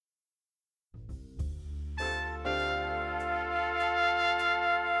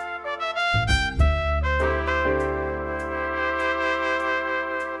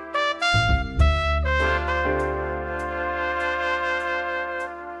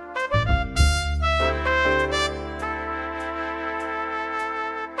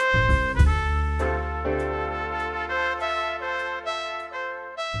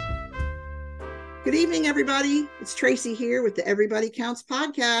everybody. It's Tracy here with the Everybody Counts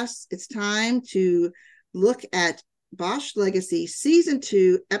podcast. It's time to look at Bosch Legacy Season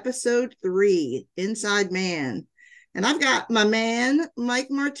 2, Episode 3, Inside Man. And I've got my man,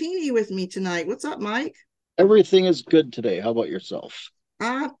 Mike Martini, with me tonight. What's up, Mike? Everything is good today. How about yourself?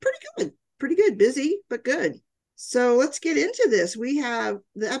 Pretty good. Pretty good. Busy, but good. So let's get into this. We have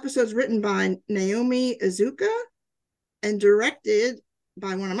the episodes written by Naomi Iizuka and directed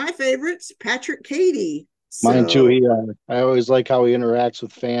by one of my favorites, Patrick Cady. Mine too. So, I always like how he interacts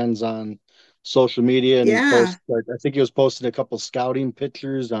with fans on social media, and he yeah. posts. Like, I think he was posting a couple scouting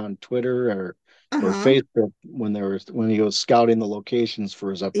pictures on Twitter or Uh-huh. Facebook when he was scouting the locations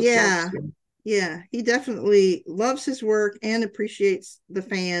for his episodes. Yeah. Yeah. He definitely loves his work and appreciates the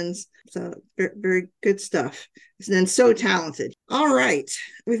fans. So, very, very good stuff. And then so talented. All right.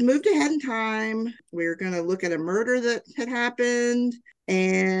 We've moved ahead in time. We're going to look at a murder that had happened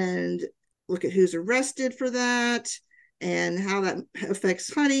and look at who's arrested for that and how that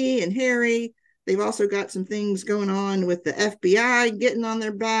affects Honey and Harry. They've also got some things going on with the FBI getting on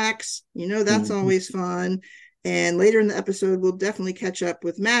their backs. That's Mhm. always fun. And later in the episode, we'll definitely catch up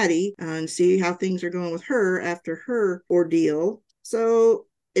with Maddie and see how things are going with her after her ordeal. So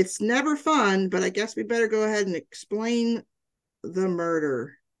it's never fun, but I guess we better go ahead and explain the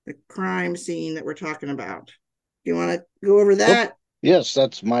murder, the crime scene that we're talking about. You want to go over Yep. that? Yes,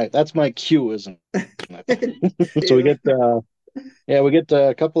 that's my cue, isn't it? So we Too. get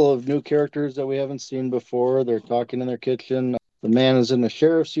a couple of new characters that we haven't seen before. They're talking in their kitchen. The man is in a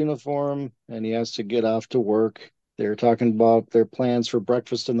sheriff's uniform and he has to get off to work. They're talking about their plans for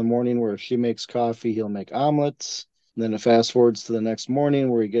breakfast in the morning, where if she makes coffee, he'll make omelets. And then it fast forwards to the next morning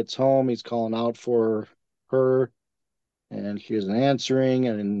where he gets home, he's calling out for her and she isn't answering.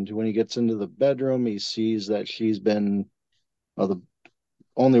 And when he gets into the bedroom, he sees that she's been, the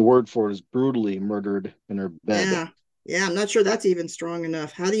only word for it is brutally murdered in her bed. Yeah. Yeah. I'm not sure that's even strong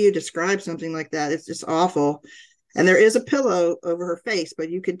enough. How do you describe something like that? It's just awful. And there is a pillow over her face, but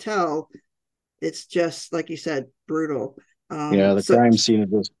you can tell it's just, like you said, brutal. Yeah, the So crime scene is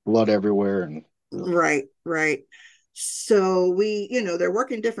just blood everywhere. And right, right. So they're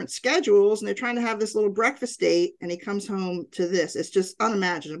working different schedules and they're trying to have this little breakfast date. And he comes home to this. It's just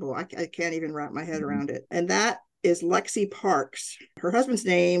unimaginable. I can't even wrap my head around it. And that is Lexi Parks. Her husband's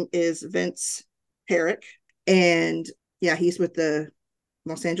name is Vince Herrick. And yeah, he's with the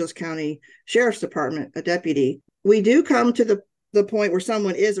Los Angeles County Sheriff's Department, a deputy. We do come to the point where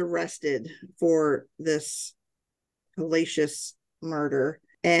someone is arrested for this hellacious murder.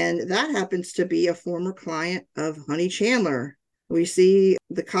 And that happens to be a former client of Honey Chandler. We see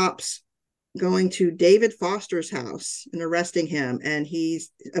the cops going to David Foster's house and arresting him. And he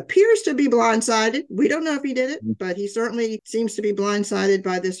appears to be blindsided. We don't know if he did it, but he certainly seems to be blindsided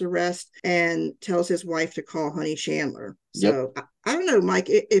by this arrest and tells his wife to call Honey Chandler. yep. So I don't know, Mike,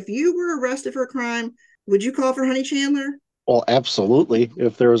 if you were arrested for a crime, would you call for Honey Chandler? Well, absolutely.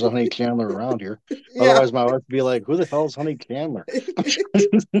 If there was a Honey Chandler around here. Yeah. Otherwise, my wife would be like, who the hell is Honey Chandler?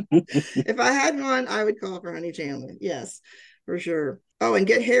 If I had one, I would call for Honey Chandler. Yes, for sure. Oh, and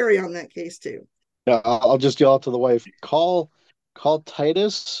get Harry on that case too. Yeah, I'll just yell out to the wife, call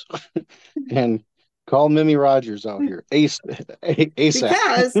Titus and call Mimi Rogers out here. ASAP.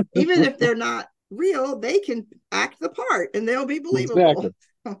 Because even if they're not real, they can act the part and they'll be believable.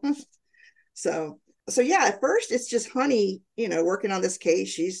 Exactly. so so yeah, at first it's just Honey, working on this case.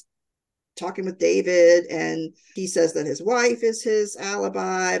 She's talking with David and he says that his wife is his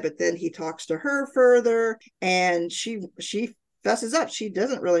alibi, but then he talks to her further and she fesses up. She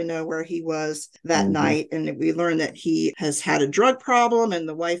doesn't really know where he was that Hmm. night. And we learn that he has had a drug problem and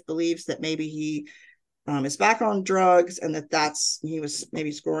the wife believes that maybe he is back on drugs and that's he was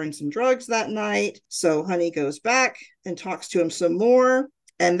maybe scoring some drugs that night. So Honey goes back and talks to him some more.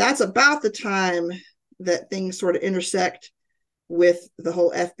 And that's about the time that things sort of intersect with the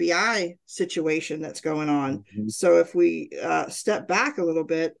whole FBI situation that's going on. Hmm. So if we step back a little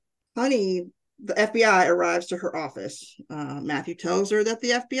bit, Honey, the FBI arrives to her office. Matthew tells her that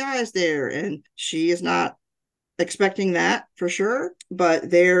the FBI is there, and she is not expecting that for sure, but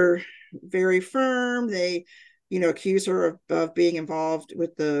they're very firm. They, accuse her of being involved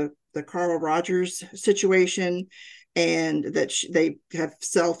with the Carl Rogers situation, and that they have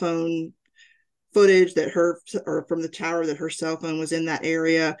cell phone footage that her or from the tower that her cell phone was in that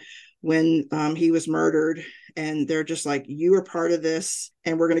area when he was murdered. And they're just like, you are part of this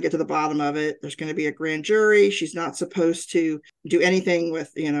and we're going to get to the bottom of it. There's going to be a grand jury. She's not supposed to do anything with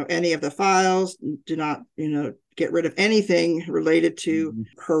any of the files. Do not get rid of anything related to Hmm.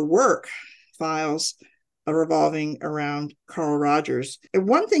 her work files revolving around Carl Rogers. And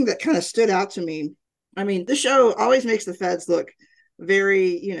one thing that kind of stood out to me I mean, the show always makes the feds look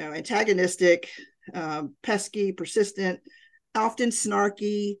very, antagonistic, pesky, persistent, often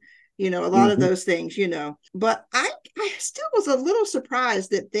snarky, a lot of Hmm. those things, But I still was a little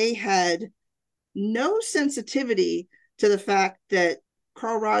surprised that they had no sensitivity to the fact that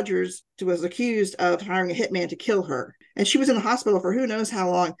Carl Rogers was accused of hiring a hitman to kill her. And she was in the hospital for who knows how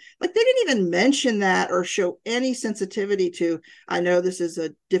long. Like, they didn't even mention that or show any sensitivity to, I know this is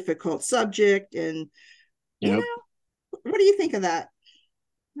a difficult subject. And, you Yep. know, what do you think of that?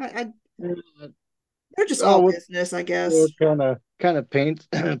 Uh, They're just all Oh, business, I guess. what kind of paints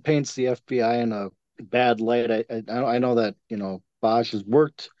paints the FBI in a bad light. I know that Bosch has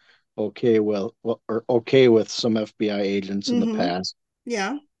worked or okay with some FBI agents in the Mm-hmm. past,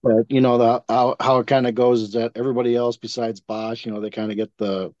 Yeah. but how it kind of goes is that everybody else besides Bosch, they kind of get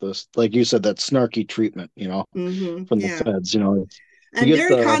the like you said, that snarky treatment, Mm-hmm. from the Yeah. feds. You And get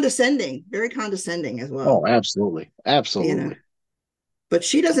the very condescending as oh, well, absolutely, you know. absolutely, But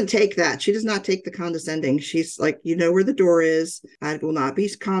she doesn't take that. She does not take the condescending. She's like, you know where the door is. I will not be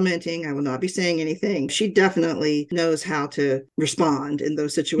commenting. I will not be saying anything. She definitely knows how to respond in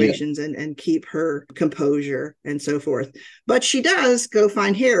those yeah, situations and keep her composure and so forth. But she does go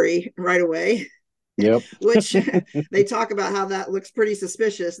find Harry right away, yep, which they talk about how that looks pretty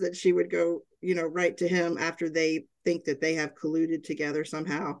suspicious that she would go, right to him after they think that they have colluded together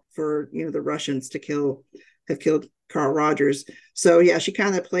somehow for, the Russians to have killed Carl Rogers. So yeah, she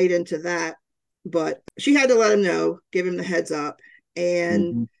kind of played into that, but she had to let him know, give him the heads up.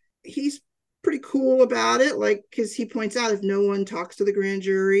 And hmm, he's pretty cool about it, like, because he points out if no one talks to the grand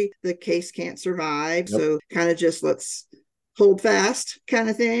jury, the case can't survive. yep. So kind of just let's hold fast kind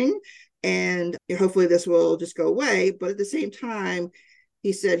of thing. And hopefully this will just go away. But at the same time,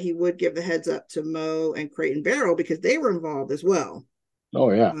 he said he would give the heads up to Mo and Crate Barrel because they were involved as well,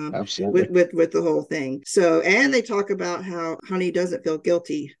 Oh yeah, um, with, absolutely. with with the whole thing. So, and they talk about how Honey doesn't feel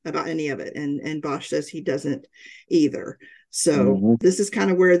guilty about any of it, and Bosch says he doesn't either. So Hmm. this is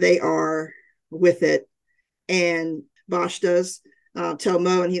kind of where they are with it. And Bosch does tell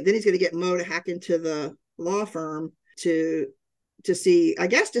Mo, and then he's going to get Mo to hack into the law firm to see, I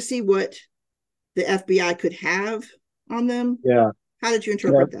guess, to see what the FBI could have on them. Yeah. How did you Yeah,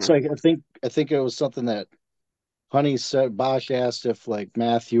 interpret it's that? like I think it was something that Honey said. Bosch asked if like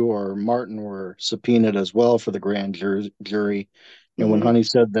Matthew or Martin were subpoenaed as well for the grand jury, and when Mm-hmm. Honey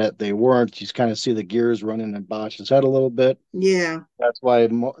said that they weren't, you kind of see the gears running in Bosch's head a little bit. Yeah, That's why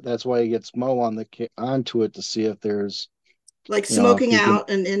he gets Mo onto it to see if there's like if smoking he can. out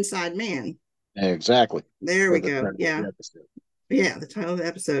an inside man. Exactly. There For we the go. title of Yeah. the episode. Yeah, the title of the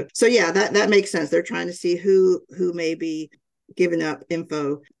episode. So yeah, that makes sense. They're trying to see who may be giving up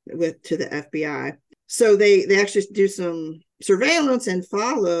info with to the FBI. So they actually do some surveillance and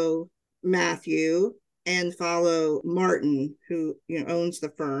follow Matthew and follow Martin, who owns the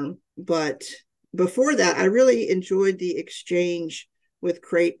firm. But before that, I really enjoyed the exchange with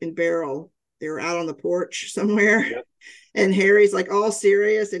Crate and Barrel. They were out on the porch somewhere, Yep. and Harry's like all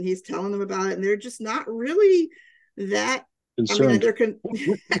serious, and he's telling them about it, and they're just not really that. I mean, Concerned.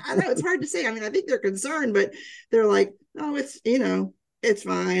 I know it's hard to say. I mean, I think they're concerned, but they're like, oh, it's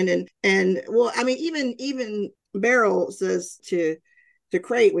fine. And well, I mean, even Beryl says to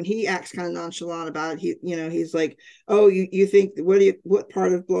Crate when he acts kind of nonchalant about it, he's like, oh, you think what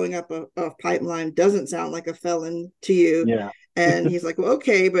part of blowing up a pipeline doesn't sound like a felon to you? Yeah. And he's like, well,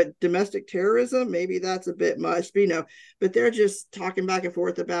 okay, but domestic terrorism, maybe that's a bit much, but they're just talking back and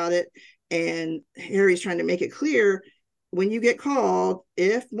forth about it. And Harry's trying to make it clear when you get called,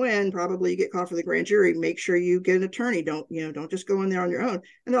 when probably you get called for the grand jury, make sure you get an attorney. Don't just go in there on your own.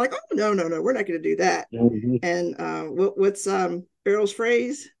 And they're like, oh, no, no, no, we're not going to do that. Hmm. And what's Barrel's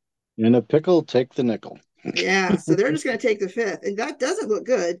phrase? In a pickle, take the nickel. Yeah, so they're just going to take the fifth, and that doesn't look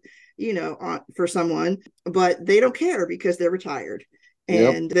good, for someone, but they don't care because they're retired,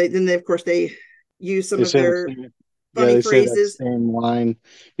 Yep. and of course they use some They of say the their same. Yeah, funny they say that phrases. same line.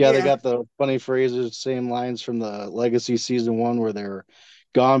 Yeah, they Yeah, got the funny phrases, same lines from the Legacy season one where they're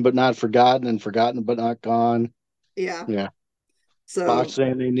gone but not forgotten and forgotten but not gone. yeah. Yeah. Bosch So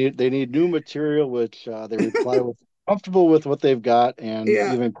saying they need new material, which they reply with comfortable with what they've got, and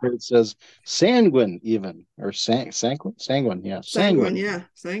yeah, even Kurt says sanguine, even or sanguine, yeah, sanguine, sanguine. yeah,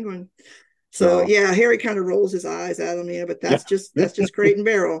 sanguine. So So yeah, Harry kind of rolls his eyes at him, but yeah, that's just Crate and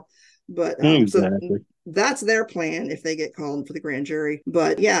Barrel. But so exactly. that's their plan if they get called for the grand jury.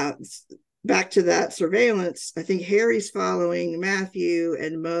 But yeah, back to that surveillance. I think Harry's following Matthew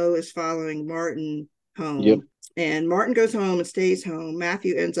and Mo is following Martin Yep. home. And Martin goes home and stays home.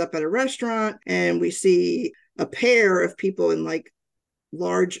 Matthew ends up at a restaurant, and we see a pair of people in like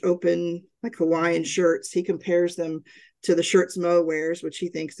large open like Hawaiian shirts. He compares them to the shirts Mo wears, which he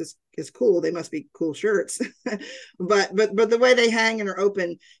thinks is cool. They must be cool shirts. but the way they hang and are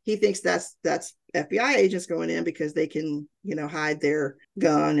open, he thinks that's FBI agents going in because they can, hide their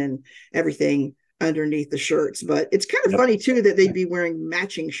gun and everything underneath the shirts. But it's kind of Yep. funny too that they'd be wearing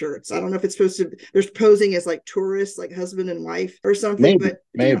matching shirts. I don't know if it's supposed to, they're posing as like tourists, like husband and wife or something, Maybe, but I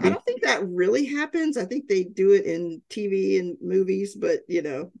maybe. don't think that really happens. I think they do it in TV and movies, but I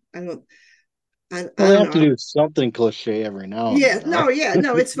don't Well, I they don't have to know. do something cliche every now and Yeah, then, no, right? yeah,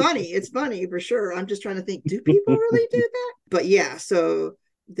 no, it's funny. It's funny for sure. I'm just trying to think, do people really do that? But yeah, so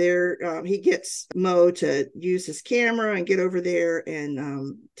there he gets Mo to use his camera and get over there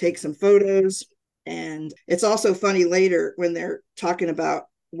and take some photos. And it's also funny later when they're talking about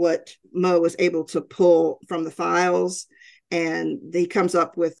what Mo was able to pull from the files. And he comes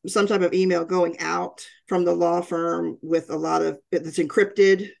up with some type of email going out from the law firm with a lot of it's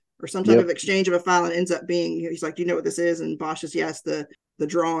encrypted or some type Yep. of exchange of a file, and ends up being, he's like, do you know what this is? And Bosch says, yes, the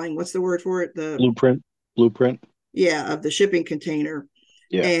drawing, what's the word for it? The Blueprint. Blueprint. Yeah, of the shipping container.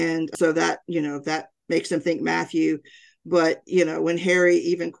 Yeah. And so that, that makes him think Matthew. But, when Harry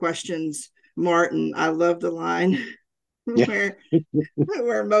even questions Martin, I love the line Yeah.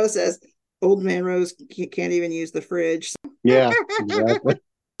 where Mo says, old man Rose can't even use the fridge. Yeah. Exactly.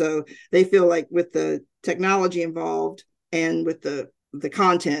 So they feel like with the technology involved and with the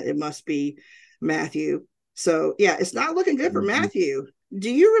content, it must be Matthew. So yeah, it's not looking good for Mm-hmm. Matthew. Do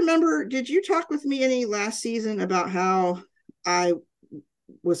you remember, did you talk with me any last season about how I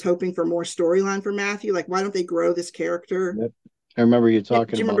was hoping for more storyline for Matthew? Like, why don't they grow this character? Yep. I remember you Do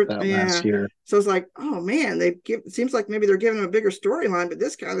talking you about remember? that last Yeah. year. So it's like, oh man, it seems like maybe they're giving him a bigger storyline, but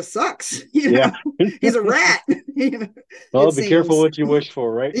this kind of sucks. Yeah. He's a rat. Well, It be careful seems. what you wish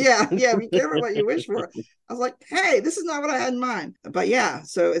for, right? Yeah. Be careful what you wish for. I was like, hey, this is not what I had in mind. But yeah,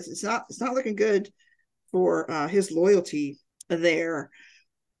 so it's not looking good for his loyalty there.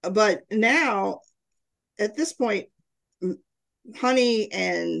 But now at this point, Honey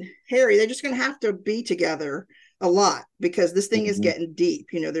and Harry, they're just going to have to be together a lot because this thing is Mm-hmm. getting deep.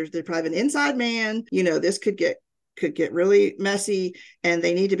 There's probably an inside man. This could get really messy, and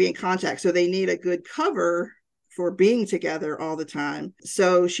they need to be in contact. So they need a good cover for being together all the time.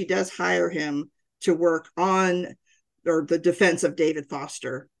 So she does hire him to work on or the defense of David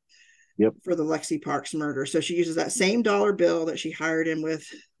Foster Yep. for the Lexi Parks murder. So she uses that same dollar bill that she hired him with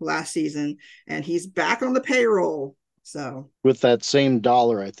last season, and he's back on the payroll. So With that same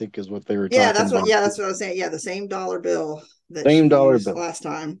dollar, I think is what they were yeah, talking that's what about. yeah, that's what I was saying. Yeah, the same dollar bill that she Same dollar used bill. last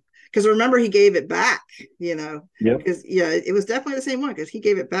time. Because remember, he gave it back, Yep. because yeah, it was definitely the same one because he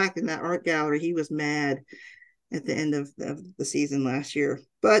gave it back in that art gallery. He was mad at the end of the season last year,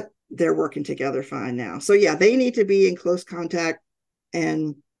 but they're working together fine now. So yeah, they need to be in close contact,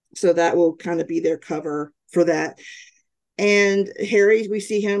 and so that will kind of be their cover for that. And Harry, we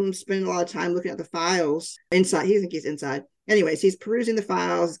see him spending a lot of time looking at the files inside. He thinks he's inside. Anyways, he's perusing the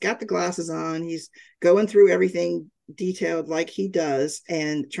files, he's got the glasses on, he's going through everything detailed like he does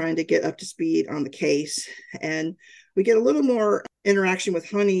and trying to get up to speed on the case. And we get a little more interaction with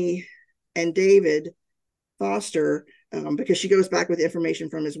Honey and David Foster, because she goes back with information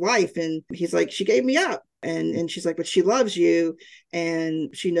from his wife, and he's like, she gave me up, and she's like, but she loves you,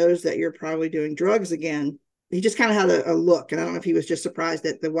 and she knows that you're probably doing drugs again. He just kind of had a look, and I don't know if he was just surprised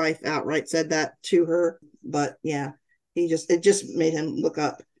that the wife outright said that to her, but yeah, it just made him look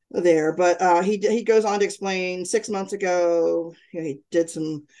up there. But he goes on to explain 6 months ago, he did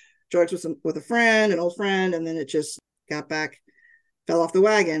some drugs with a friend, an old friend, and then it just got back, fell off the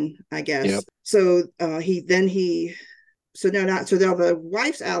wagon, I guess. Yep. So he so no, not so now the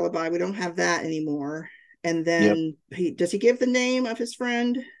wife's alibi, we don't have that anymore. And Yep. then he give the name of his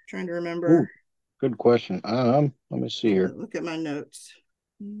friend? I'm trying to Ooh, remember. good question. Let me see here. Look at my notes.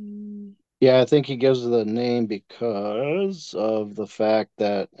 Mm, Yeah, I think he gives the name because of the fact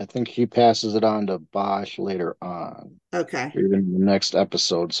that I think he passes it on to Bosch later on, okay. or even in the next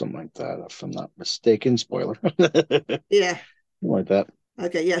episode, something like that, if I'm not mistaken. Spoiler. Something Yeah. like that.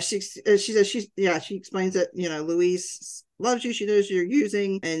 Okay. Yeah. She says she explains that Louise loves you. She knows you're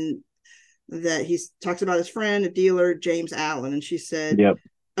using, and that he talks about his friend, a dealer, James Allen, and she said, Yep.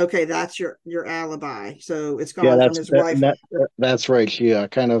 okay, that's your alibi. So it's Yeah, gone from his wife. that's right. She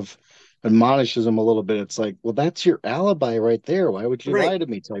kind of admonishes him a little bit. It's like, well, that's your alibi right there. Why would you Right. lie to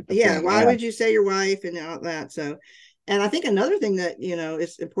me? Type of Yeah. thing. Why Yeah. would you say your wife and all that? So, and I think another thing that,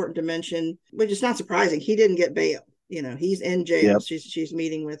 is important to mention, which is not surprising, he didn't get bail. He's in jail. Yep. She's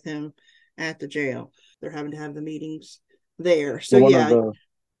meeting with him at the jail. They're having to have the meetings there. So, Well, yeah.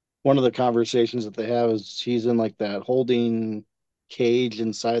 one of the conversations that they have is he's in like that holding cage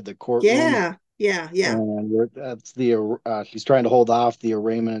inside the courtroom. Yeah, yeah, yeah. And that's the she's trying to hold off the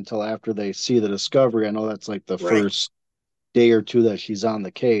arraignment until after they see the discovery. I know that's like the Right. first day or two that she's on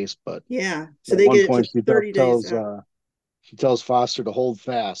the case, but Yeah. So at they one get it point to 30 days out. she tells Foster to hold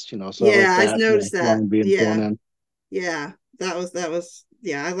fast, so I like Yeah, I that noticed that. line being thrown Yeah. in. Yeah. That was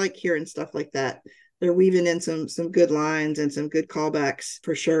yeah, I like hearing stuff like that. They're weaving in some good lines and some good callbacks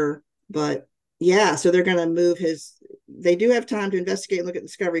for sure. But yeah, so they're gonna move his they do have time to investigate and look at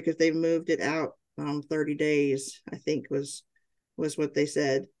discovery because they've moved it out 30 days, I think was what they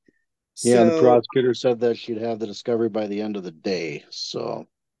said. Yeah, and the So prosecutor said that she'd have the discovery by the end of the day. So,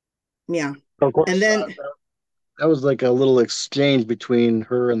 yeah. of And course, then that was like a little exchange between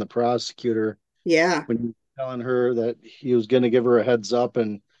her and the prosecutor yeah, when he was telling her that he was going to give her a heads up.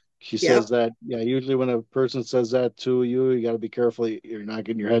 And she says yep. that, yeah, usually when a person says that to you, you got to be careful you're not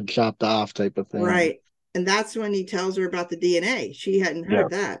getting your head chopped off type of thing. Right. And that's when he tells her about the DNA. She hadn't Yeah.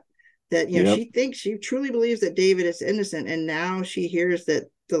 heard that. That, Yep. she thinks she truly believes that David is innocent. And now she hears that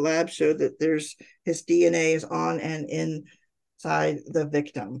the lab showed that there's his DNA is on and inside the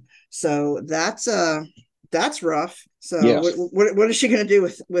victim. So that's rough. So Yes. what is she gonna do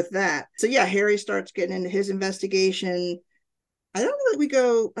with that? So yeah, Harry starts getting into his investigation. I don't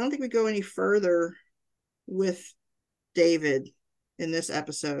think we go any further with David in this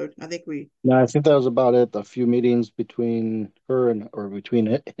episode. I think we No, I think that was about it. A few meetings between her and or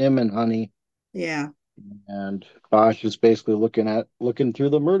between him and Honey, yeah. and Bosch is basically looking through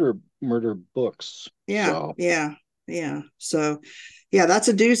the murder books. Yeah, So yeah, yeah. So, yeah, that's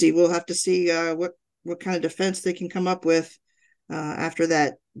a doozy. We'll have to see what kind of defense they can come up with after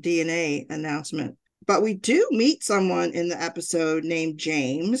that DNA announcement. But we do meet someone in the episode named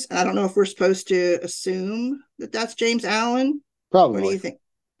James. I don't know if we're supposed to assume that that's James Allen. What do probably, you think?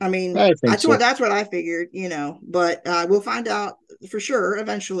 I mean, I think so. that's what I figured, but we'll find out for sure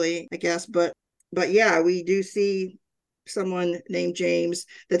eventually, I guess. But yeah, we do see someone named James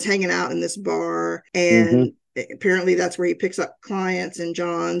that's hanging out in this bar, Hmm. and apparently that's where he picks up clients and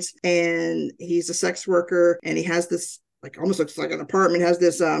John's, and he's a sex worker, and he has this like almost looks like an apartment, has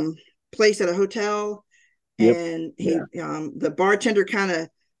this place at a hotel, Yep. and Yeah. he the bartender kind of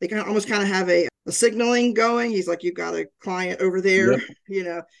they kind of almost kind of have a signaling going. He's like, you've got a client over there, Yep. you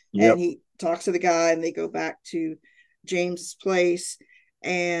know, and Yep. he talks to the guy, and they go back to James's place.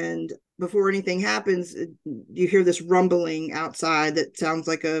 And before anything happens, you hear this rumbling outside that sounds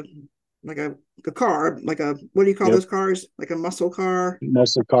like a car, like a what do you call Yep. those cars? Like a muscle car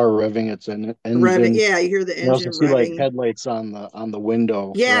Muscle car revving its revving. engine. Yeah, you hear the You also engine see like revving. headlights on the window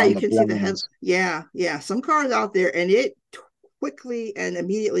or Yeah, on you the can see the head. blinds. Yeah, yeah. Some cars out there, and it quickly and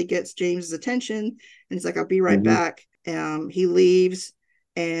immediately gets James's attention, and he's like, "I'll be right Hmm. back." He leaves,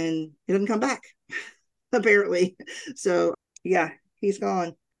 and he doesn't come back apparently. So yeah, he's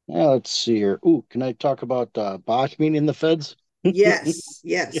gone. Yeah, let's see here. Ooh, can I talk about Bosch meeting the feds? Yes,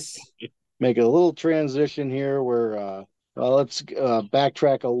 yes. Make a little transition here where let's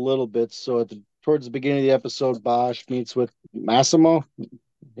backtrack a little bit. So towards the beginning of the episode, Bosch meets with Massimo.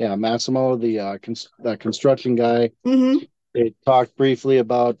 Yeah, Massimo, the construction guy. Mm-hmm. They talked briefly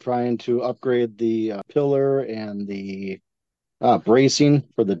about trying to upgrade the pillar and the bracing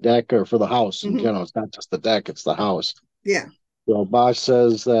for the deck or for the house in Mm-hmm. general. It's not just the deck; it's the house. Yeah. So Bosch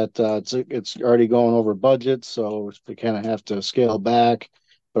says that it's already going over budget, so they kind of have to scale back.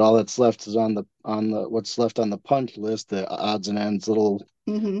 But all that's left is on the what's left on the punch list, the odds and ends,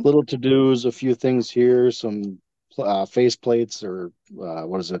 Mm-hmm. little to dos, a few things here, some face plates or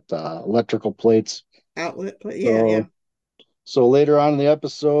what is it, electrical plates. Outlet. Yeah, So yeah. so later on in the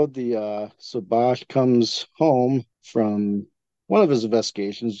episode, the so Bosch comes home from one of his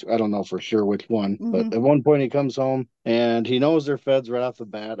investigations. I don't know for sure which one, but Mm-hmm. at one point he comes home and he knows they're feds right off the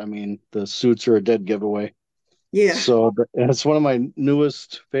bat. I mean, the suits are a dead giveaway. Yeah. So and it's one of my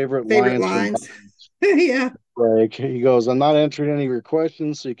newest favorite Favorite lines from lines. Yeah. like he goes, "I'm not answering any of your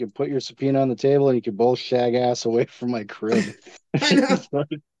questions, so you can put your subpoena on the table and you can both shag ass away from my crib." I know.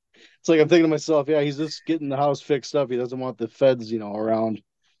 It's like I'm thinking to myself, yeah, he's just getting the house fixed up. He doesn't want the feds, around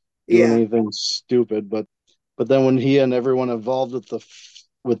doing Yeah. anything stupid. But then when he and everyone involved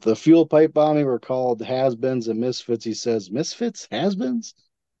with the fuel pipe bombing were called has-beens and misfits, he says, "Misfits, has-beens?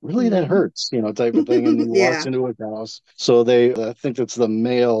 Really, that Mm-hmm. hurts," type of thing. And he walks Yeah. into his house. So I think it's the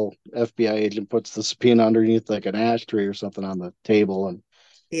male FBI agent puts the subpoena underneath like an ashtray or something on the table, and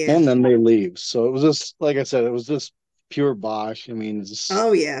Yeah. and then they leave. So it was just like I said, it was just pure Bosch. I mean,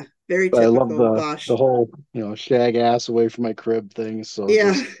 Oh yeah. Very I love typical the Bosch. whole shag ass away from my crib thing. So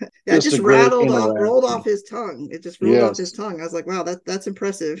Yeah. That just just a great rolled off interaction. his tongue. It just rolled off his Yes. tongue. I was like, wow, that's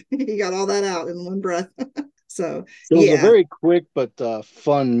impressive. He got all that out in one breath. So It was a yeah. very quick but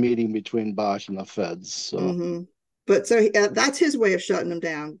fun meeting between Bosch and the feds. So Mm-hmm. But so that's his way of shutting them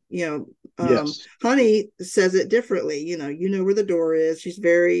down. yes. Honey says it differently. You know where the door is. She's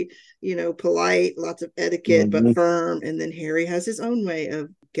very, polite, lots of etiquette, but Mhm. firm. And then Harry has his own way of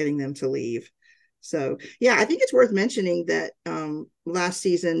getting them to leave. So yeah, I think it's worth mentioning that last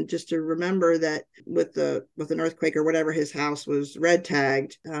season, just to remember that with an earthquake or whatever, his house was red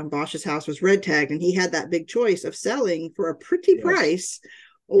tagged. Bosch's house was red tagged, and he had that big choice of selling for a pretty Yes. price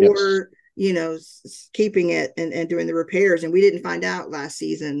Yes. or keeping it and doing the repairs. And we didn't find out last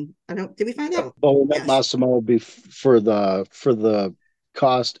season. I don't Did we find out? But we met Yes. Massimo for the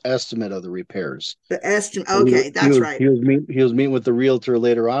cost estimate of the repairs. The estimate. He, Okay, that's right. he was meeting with the realtor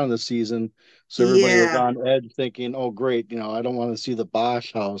later on in the season, so everybody was Yeah. on edge, thinking, "Oh, great! I don't want to see the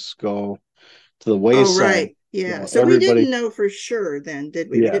Bosch house go to the Oh, wayside." right. Yeah. So we Everybody, didn't know for sure then, did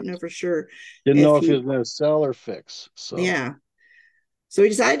we? We yeah, didn't know for sure didn't if know if he was he, going to sell or fix. So yeah. So he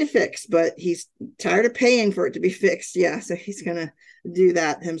decided to fix, but he's tired of paying for it to be fixed. Yeah. So he's going to do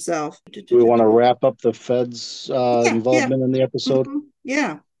that himself. we want to wrap up the Fed's Yeah. Yeah. involvement in the episode. Mm-hmm.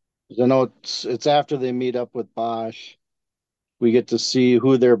 Yeah. I know it's after they meet up with Bosch. We get to see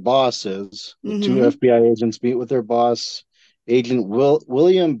who their boss is. The two Mm-hmm. FBI agents meet with their boss, Agent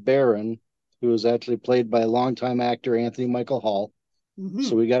William Barron, who is actually played by longtime actor Anthony Michael Hall. So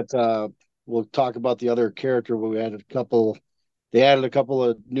Mm-hmm. we got we'll talk about the other character, but we had a couple they added a couple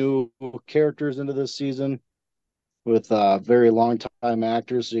of new characters into this season with very long time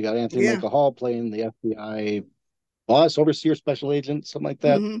actors. So you got Anthony Yeah. Michael Hall playing the FBI boss, overseer, special agent, something like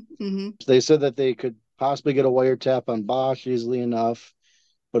that. Mm-hmm. Mm-hmm. They said that they could possibly get a wiretap on Bosch easily enough,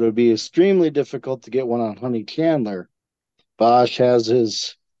 but it would be extremely difficult to get one on Honey Chandler. Bosch has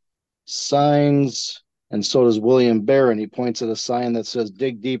his signs, and so does William Barron. He points at a sign that says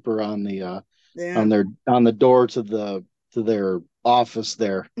 "Dig deeper" Yeah. on the door to their office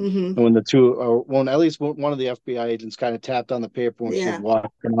there. Mm-hmm. And when the two, or when at least one of the FBI agents kind of tapped on the paper when she was Yeah.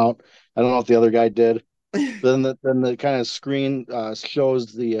 walking out. I don't know if the other guy did. Then the kind of screen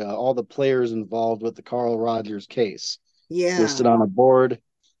shows the all the players involved with the Carl Rogers case Yeah. listed on a board.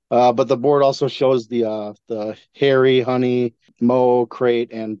 But the board also shows the Harry, Honey, Mo,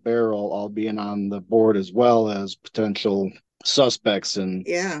 Crate, and Barrel all being on the board as well as potential suspects in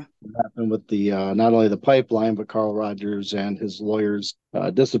Yeah. what happened with the not only the pipeline but Carl Rogers and his lawyer's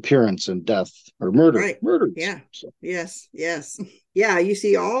disappearance and death or Right. murders. Yeah. So Yes. Yes. Yeah. You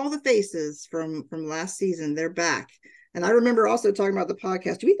see all the faces from last season. They're back. And I remember also talking about the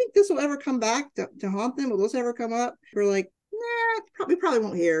podcast. Do we think this will ever come back to haunt them? Will those ever come up? We're like, nah, probably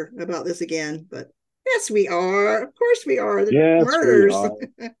won't hear about this again. But yes, we are. Of course we are. The yes, we murders. are.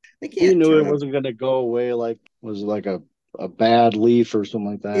 They We can't knew it turn them. wasn't going to go away like was like a bad leaf or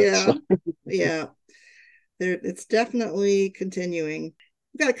something like that. Yeah. So Yeah. It's definitely continuing.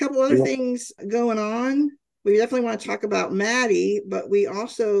 We've got a couple other things going on. We definitely want to talk about Maddie, but we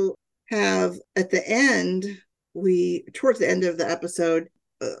also have at the end, we towards the end of the episode,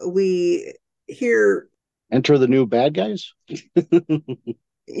 we hear, enter the new bad guys.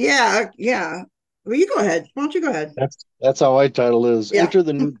 yeah, yeah. Well, you go ahead. Why don't you go ahead? That's how I title is Yeah, enter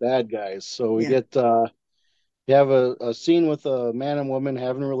the new bad guys. So we yeah. get you have a scene with a man and woman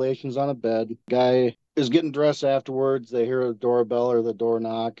having relations on a bed. Guy is getting dressed afterwards. They hear a doorbell or the door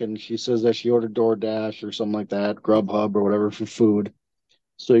knock, and she says that she ordered DoorDash or something like that, Grubhub or whatever for food.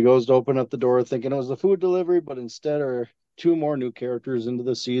 So he goes to open up the door thinking it was the food delivery, but instead are two more new characters into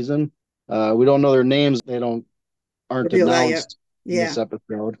the season. We don't know their names. They don't aren't Reveal that yet. announced in Yeah. this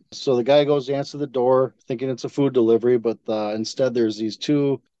episode. So the guy goes to answer the door thinking it's a food delivery, but instead there's these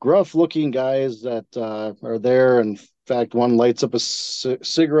two gruff looking guys that are there. In fact, one lights up a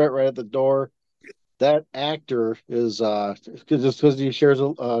cigarette right at the door. That actor is just because he shares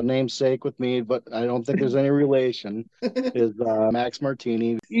a namesake with me, but I don't think there's any relation. Is Max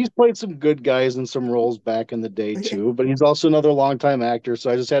Martini? He's played some good guys in some roles back in the day too, but he's also another longtime actor.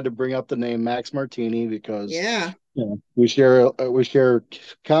 So I just had to bring up the name Max Martini because Yeah. we share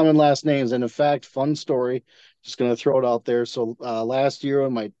common last names. And in fact, fun story. Just gonna throw it out there. So last year,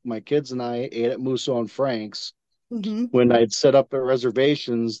 when my kids and I ate at Musso and Frank's, Mm-hmm. when I'd set up the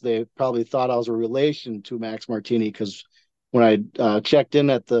reservations, they probably thought I was a relation to Max Martini because when I checked in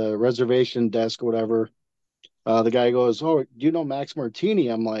at the reservation desk or whatever, the guy goes, "Oh, do you know Max Martini?"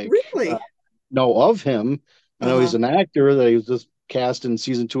 I'm like, Really? "Know of him. I know he's Uh-huh. an actor that he was just cast in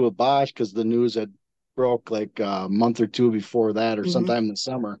season 2 of Bosch because the news had broke like a month or two before that or Mm-hmm. sometime in the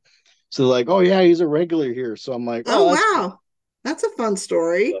summer." So they're like, "Oh yeah, he's a regular here." So I'm like, Oh, "Oh, that's cool." wow. That's a fun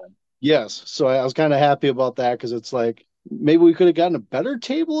story. Yes. So I was kind of happy about that because it's like maybe we could have gotten a better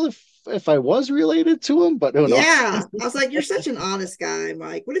table if I was related to him, but who knows? Yeah. I was like, you're such an honest guy,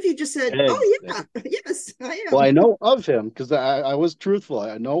 Mike. What if you just said, oh, Exactly. yeah, yes, I Well, I am. know of him because I was truthful.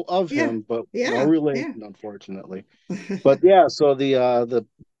 I know of Yeah. him, but no Yeah. Yeah. relation, unfortunately. But yeah, so the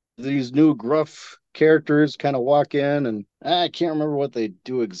these new gruff characters kind of walk in, and I can't remember what they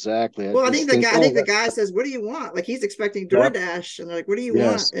do exactly. I Well, just think, I think oh, the guy says, "What do you want?" Like he's expecting yep, DoorDash, and they're like, "What do you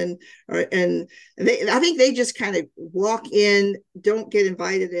want?" yes, And they, I think they just kind of walk in, don't get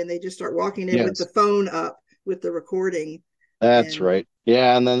invited in. They just start walking in with the yes, phone up with the recording, that's and right.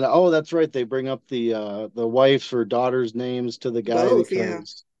 Yeah, and then oh, that's right. They bring up the wife's or daughter's names to the guy both, yeah,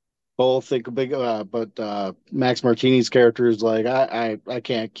 because both think big, but Max Martini's character is like, I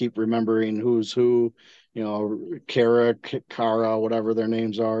can't keep remembering who's who, Kara, whatever their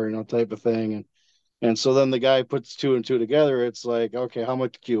names are, type of thing. And so then the guy puts two and two together. It's like, okay, how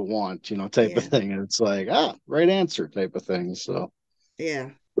much do you want, type of yeah, thing. And it's like, right answer type of thing. So, yeah.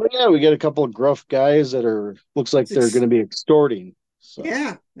 but yeah, we get a couple of gruff guys that looks like they're going to be extorting. So,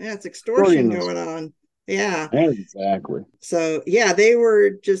 Yeah, yeah, it's extortion extorting this. going on. Yeah. Exactly. So yeah, they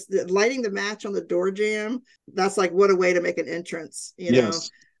were just lighting the match on the door jamb. That's like what a way to make an entrance, Yes.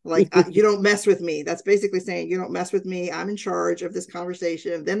 like you don't mess with me. That's basically saying you don't mess with me. I'm in charge of this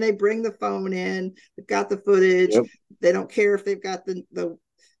conversation. Then they bring the phone in. They've got the footage. Yep. They don't care if they've got the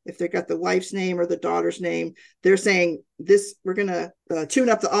if they've got the wife's name or the daughter's name. They're saying this. We're gonna tune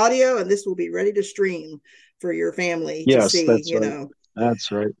up the audio, and this will be ready to stream for your family to Yes, see. that's right.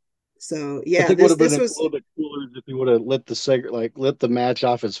 That's right. So I yeah, think it would have been this a was. little bit cooler if he would have lit the match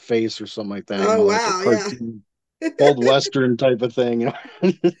off his face or something like that, Oh like a wow, yeah. cartoon, old Western type of thing.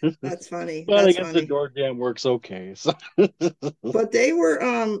 That's funny. But I That's guess the funny. door jam works okay. So But they were,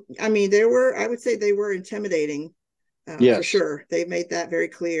 I mean, they were, I would say they were intimidating for yes, sure. They made that very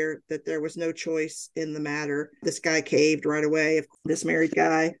clear that there was no choice in the matter. This guy caved right away. This married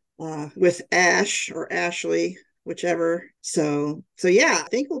guy with Ash or Ashley, whichever. So yeah, I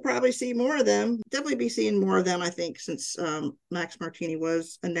think we'll probably see more of them. Definitely be seeing more of them. I think since Max Martini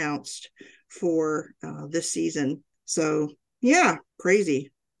was announced for this season. So yeah,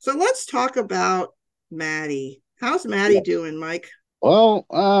 crazy. So let's talk about Maddie. How's Maddie yes. doing, Mike? Well,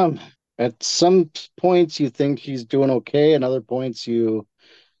 at some points you think she's doing okay, and other points you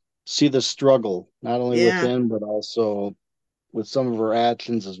see the struggle, not only Yeah, within but also with some of her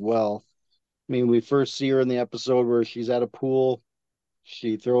actions as well. I mean, we first see her in the episode where she's at a pool.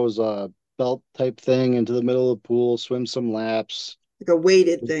 She throws a belt type thing into the middle of the pool, swims some laps, like a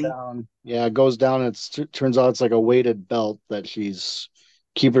weighted goes thing. down. Yeah, it goes down. Turns out it's like a weighted belt that she's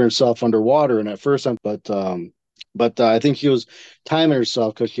keeping herself underwater. And at first, I think she was timing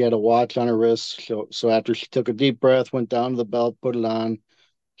herself because she had a watch on her wrist. So after she took a deep breath, went down to the belt, put it on.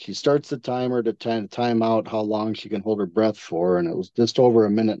 She starts the timer to time out how long she can hold her breath for, and it was just over a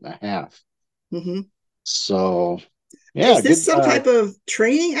minute and a half. Mm-hmm. So yeah, Is this good. some type of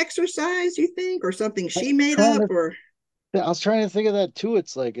training exercise, you think, or something she made Trying up? to Or Yeah, I was trying to think of that too.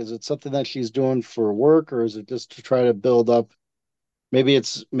 It's like, is it something that she's doing for work, or is it just to try to build up? Maybe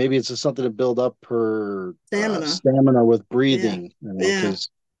it's just something to build up her stamina? stamina with Yeah, breathing. yeah, Because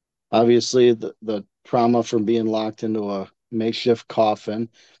obviously the trauma from being locked into a makeshift coffin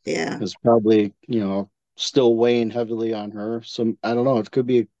yeah. is probably still weighing heavily on her. So I don't know. It could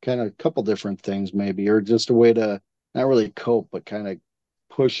be kind of a couple different things, maybe, or just a way to not really cope, but kind of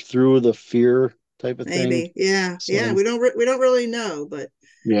push through the fear type of thing. Maybe. Yeah, yeah. So We don't really know, but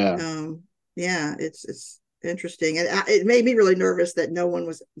yeah. um, yeah, it's interesting, and it made me really nervous that no one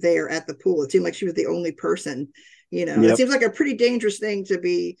was there at the pool. It seemed like she was the only person. It Yep. seems like a pretty dangerous thing to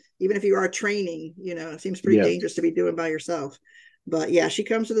be, even if you are training. It seems pretty Yes. dangerous to be doing by yourself. But yeah, she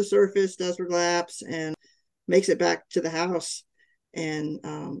comes to the surface, does her laps, and makes it back to the house, and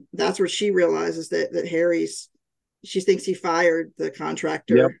that's where she realizes that Harry's. She thinks he fired the Yep.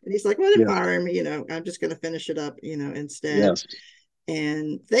 contractor, and he's like, "Well, I didn't Yes. fire him. I'm just going to finish it up, instead." Yes.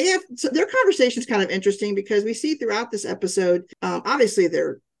 And they have their conversation is kind of interesting because we see throughout this episode, obviously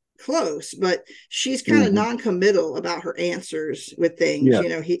they're close, but she's kind of Hmm. non-committal about her answers with things.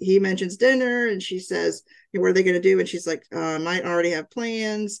 Yes. He mentions dinner, and she says, "What are they going to do?" And she's like, "I might already have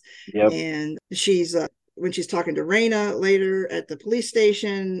plans." Yep. And she's when she's talking to Raina later at the police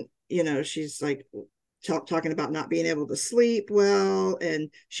station, she's like talking about not being able to sleep well, and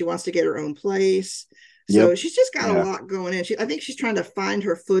she wants to get her own place. Yep. So she's just got a Yeah. lot going in. I think she's trying to find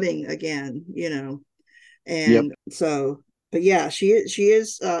her footing again. Yep. And so, but yeah, she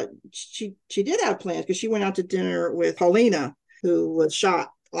did have plans because she went out to dinner with Paulina, who was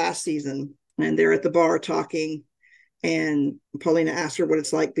shot last season, and they're at the bar talking. And Paulina asked her what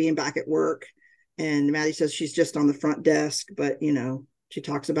it's like being back at work, And Maddie says she's just on the front desk, but she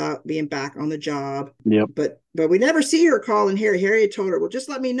talks about being back on the job. Yep. But we never see her calling Harry. Harry had told her, well, just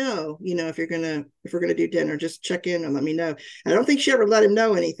let me know, if we're gonna do dinner, just check in and let me know. I don't think she ever let him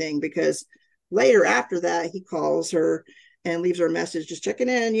know anything, because later after that he calls her and leaves her a message just checking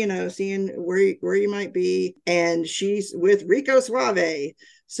in, seeing where you might be. And she's with Rico Suave.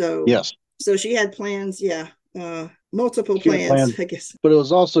 So Yes. so she had plans, yeah. Multiple She had plans, plans. I guess. But it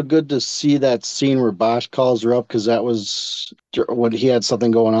was also good to see that scene where Bosch calls her up, because that was when he had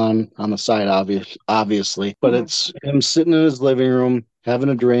something going on the side, obviously. But Uh-huh. it's him sitting in his living room, having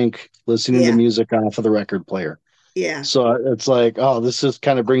a drink, listening to Yeah, music off of the record player. yeah. So it's like, oh, this just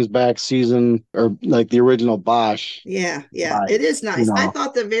kind of brings back season, or like the original Bosch Yeah, yeah, it vibes, is you nice. I know?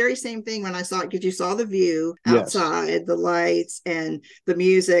 thought the very same thing when I saw it, because you saw the view Yes. outside, the lights and the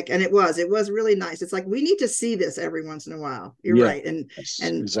music, and it was really nice. It's like we need to see this every once in a while. You're Yeah. right, and Yes,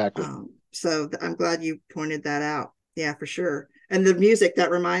 and exactly. so I'm glad you pointed that out. Yeah, for sure. And the music,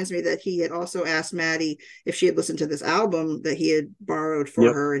 that reminds me that he had also asked Maddie if she had listened to this album that he had borrowed for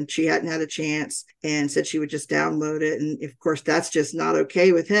Yep. her, and she hadn't had a chance, and said she would just download it. And of course, that's just not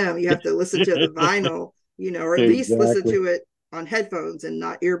okay with him. You have to listen to the vinyl, or at least listen Exactly. to it on headphones and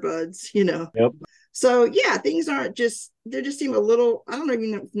not earbuds. Yep. So yeah, things aren't just, they just seem a little, I don't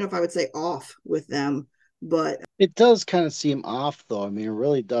even know if I would say off with them, but It does kind of seem off, though. I mean, it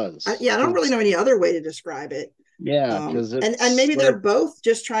really does. yeah, I don't really Because, know any other way to describe it. yeah, because And it's maybe like, they're both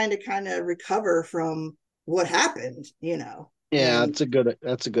just trying to kind of recover from what happened. yeah, And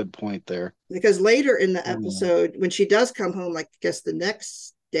that's a good point there. because later in the Um, episode, when she does come home, like I guess the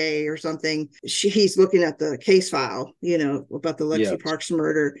next day or something, he's looking at the case file, about the Lexi yes. Parks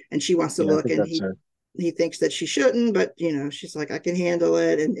murder, and she wants to Yeah, I look, think and that's he her. he thinks that she shouldn't, but she's like, I can handle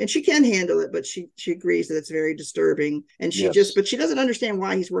it, and she can handle it, but she agrees that it's very disturbing, and Yes. but she doesn't understand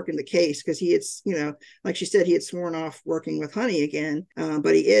why he's working the case, because he had, like she said, he had sworn off working with Honey again,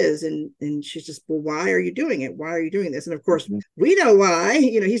 but he is, and she's just, well, why are you doing it? Why are you doing this? And of course, Mhm. we know why.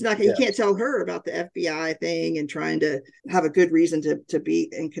 He can't Yes. tell her about the FBI thing and trying to have a good reason to be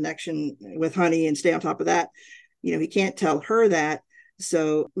in connection with Honey and stay on top of that. He can't tell her that.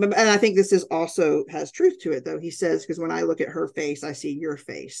 So, and I think this is also has truth to it, though. He says, because when I look at her face, I see your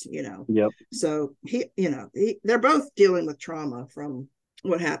face. Yep. So they're both dealing with trauma from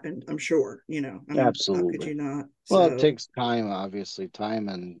what happened, I'm sure. I mean, how could Absolutely. you not? Well, it So takes time, obviously, time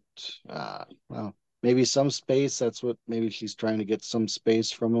and well, maybe some space. That's what maybe she's trying to get some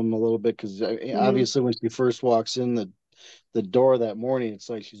space from him a little bit, because mm, obviously when she first walks in the door that morning, it's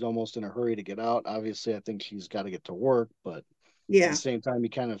like she's almost in a hurry to get out. Obviously, I think she's got to get to work, but at the yeah, same time, you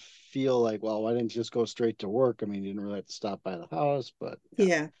kind of feel like, well, why didn't you just go straight to work? I mean, you didn't really have to stop by the house, but yeah.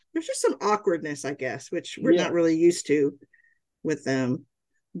 yeah. There's just some awkwardness, I guess, which we're not really Yes. used to with them.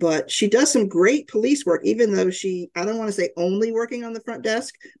 But she does some great police work, even though I don't want to say only working on the front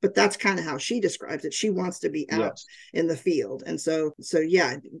desk, but that's kind of how she describes it. She wants to be out Yes. in the field. And so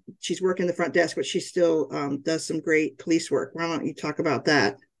yeah, she's working the front desk, but she still does some great police work. Why don't you talk about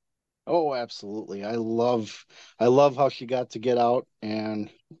that? Oh, absolutely. I love how she got to get out and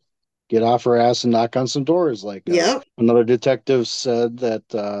get off her ass and knock on some doors. Like Yep. another detective said that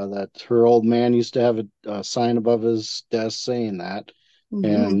her old man used to have a sign above his desk saying that, and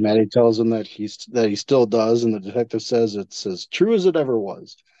Mm-hmm. Maddie tells him that he still does, and the detective says it's as true as it ever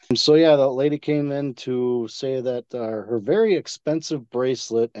was. So yeah, the lady came in to say that her very expensive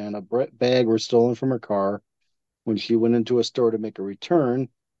bracelet and a bag were stolen from her car when she went into a store to make a return.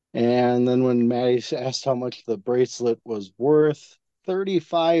 And then when Maddie asked how much the bracelet was worth,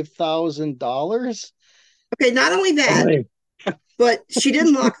 $35,000. Okay, not only that, Boy, but she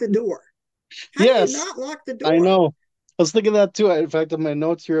didn't lock the door. How do you yes, not lock the I door? know. I was thinking that too. In fact, in my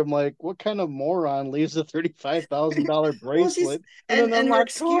notes here, I'm like, what kind of moron leaves a $35,000 Well, she's bracelet in an and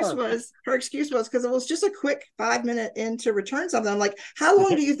unlocked car? her excuse was because it was just a quick 5 minute in to return something. I'm like, how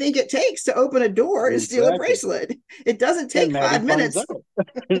long do you think it takes to open a door and steal a Exactly. bracelet? It doesn't And take Maddie five finds minutes. out.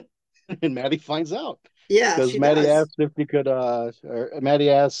 And Maddie finds out. Yeah, Because she Maddie does. asked if he could or Maddie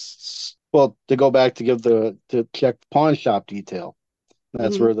asks, well, to go back to check the pawn shop detail.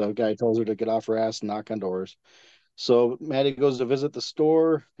 That's Mm-hmm. where the guy tells her to get off her ass and knock on doors. So Maddie goes to visit the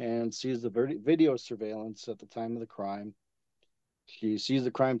store and sees the video surveillance at the time of the crime. She sees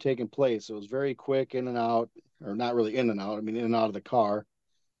the crime taking place. It was very quick, in and out, or not really in and out. I mean, in and out of the car,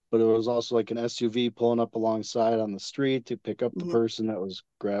 but it was also like an SUV pulling up alongside on the street to pick up the Mm-hmm. person that was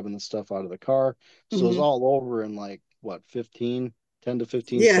grabbing the stuff out of the car. So it was Mm-hmm. all over in like what, 10 to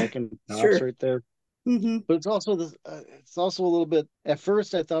 15 Yeah, second tops sure. right there. Mm-hmm. But it's also this. It's also a little bit. At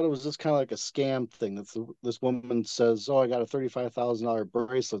first, I thought it was just kind of like a scam thing. This woman says, "Oh, I got a $35,000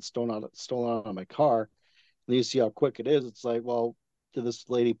 bracelet stolen out of my car." And you see how quick it is. It's like, well, did this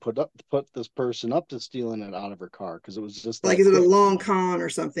lady put this person up to stealing it out of her car? Because it was just Like, that is it a quick. long con or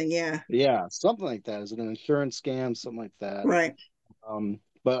something? Yeah. Yeah, something like that. Is it an insurance scam? Something like that. Right.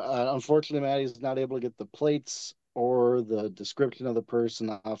 But unfortunately, Maddie's not able to get the plates or the description of the person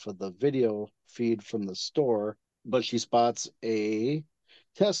off of the video feed from the store. But she spots a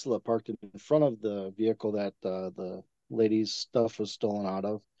Tesla parked in front of the vehicle that the lady's stuff was stolen out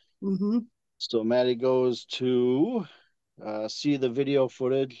of. Mm-hmm. So Maddie goes to see the video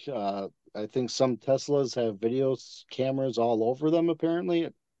footage. I think some Teslas have video cameras all over them, apparently.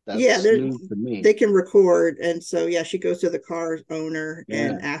 Yeah, That's news to me. they can record, and so yeah, she goes to the car owner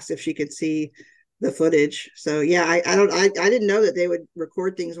and Yeah. asks if she could see the footage. So yeah, I don't I didn't know that they would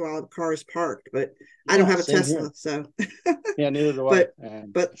record things while the car is parked, but I don't Yeah, have a same here. Tesla, so Yeah, neither do I. but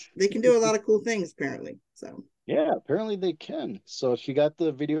And but they can do a lot of cool things apparently. So yeah, apparently they can. So she got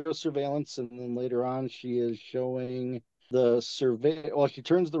the video surveillance, and then later on, she is showing the survey. Well, she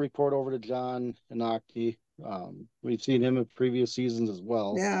turns the report over to John Inaki. We've seen him in previous seasons as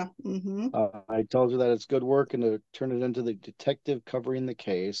well. yeah, mm-hmm. I told her that it's good work and to turn it into the detective covering the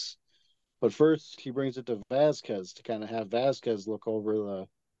case. But first, she brings it to Vasquez to kind of have Vasquez look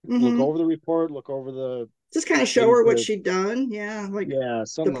Mm-hmm. over the report, look over the Just kind of show maybe her what to she'd done. Yeah, like yeah, the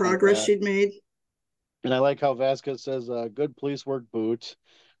something like progress that. she'd made. And I like how Vasquez says, "Good police work, boot,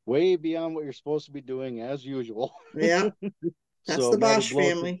 way beyond what you're supposed to be doing as usual." Yeah, that's So the Maddie Bosch gloats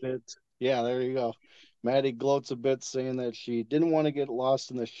a family. bit. Yeah, there you go. Maddie gloats a bit, saying that she didn't want to get lost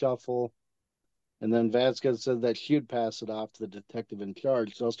in the shuffle. And then Vasquez said that she'd pass it off to the detective in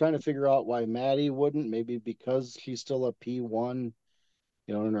charge. So I was trying to figure out why Maddie wouldn't. Maybe because she's still a P1,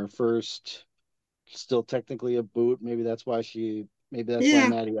 in her first, still technically a boot. Maybe that's why Yeah,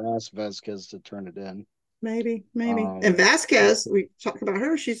 Maddie asked Vasquez to turn it in. maybe. And Um, Vasquez, we talked about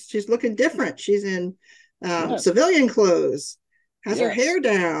her. She's looking different. She's in yeah, civilian clothes, has her yes. hair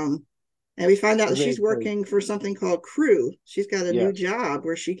down, and we find out that They she's working for something called Crew. She's got a new yes. job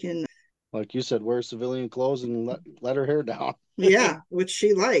where she can, Like you said, wear civilian clothes and let her hair down. yeah, which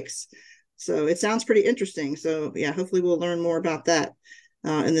she likes. So it sounds pretty interesting. So yeah, hopefully we'll learn more about that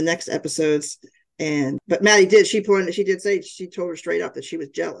in the next episodes. And but Maddie did she did say she told her straight up that she was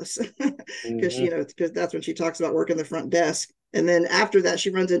jealous because Hmm. because that's when she talks about working the front desk. And then after that,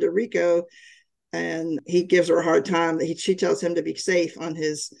 she runs into Rico and he gives her a hard time. She tells him to be safe on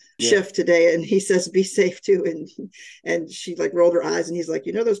his Yeah. shift today, and he says be safe too. And she like rolled her eyes, and he's like,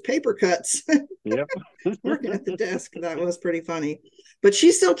 those paper cuts Yep. working at the desk. That was pretty funny. But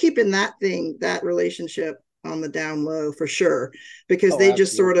she's still keeping that relationship on the down low for sure, because Oh, they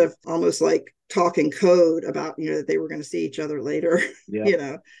just sort absolutely. of almost like talking code about, that they were going to see each other later, Yep. you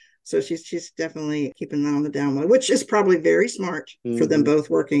know. So she's definitely keeping that on the down low, which is probably very smart for them Hmm. both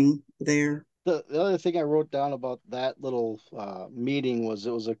working there. The other thing I wrote down about that little meeting was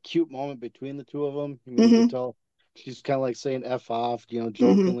it was a cute moment between the two of them. I mean, you could Mm-hmm. tell she's kind of like saying F off, Mm-hmm.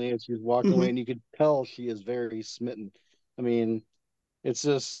 jokingly as she's walking away, Mm-hmm. and you could tell she is very smitten. I mean, it's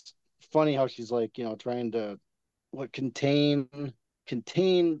just funny how she's like, trying to what contain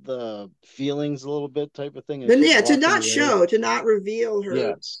the feelings a little bit type of thing as Then she's yeah, walking away. to not reveal her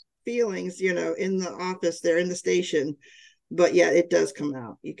Yes. feelings, in the office there in the station. But yeah, it does come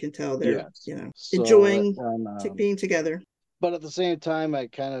out. You can tell they're, Yes. So, enjoying being together. but at the same time, I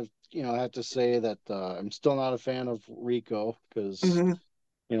kind of, have to say that I'm still not a fan of Rico because, Uh-huh.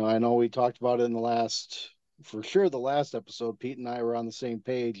 I know we talked about it in for sure, the last episode. Pete and I were on the same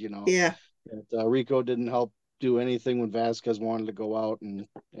page, Yeah. that Rico didn't help do anything when Vasquez wanted to go out and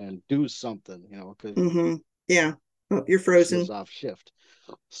do something, because Mm-hmm. Yeah. Oh, you're she was frozen. off shift.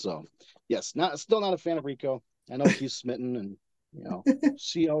 So, yes, still not a fan of Rico. I know she's smitten, and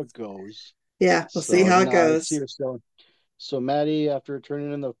see how it goes. Yeah, we'll see So, how it I see goes. her still. So Maddie, after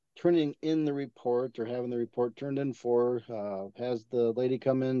turning in the report or having the report turned in for, has the lady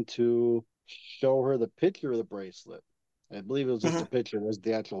come in to show her the picture of the bracelet. I believe it was just Uh-huh. a picture, it was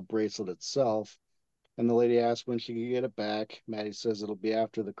the actual bracelet itself. And the lady asked when she could get it back. Maddie says it'll be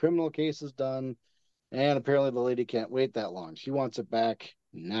after the criminal case is done. And apparently the lady can't wait that long. She wants it back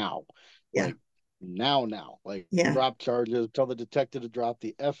now. Yeah. Like now. Like Yeah. drop charges, tell the detective to drop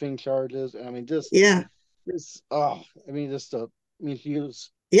the effing charges. And I mean, just Yeah. this, oh, I mean, she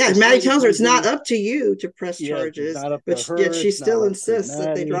was, Yeah. as Maddie soon as it tells her it's comes not in, up to you to press yes, it's charges, not up to but yet her, she it's not still up to insists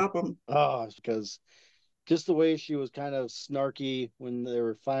that they Maddie. drop them. Oh, it's because just the way she was kind of snarky when they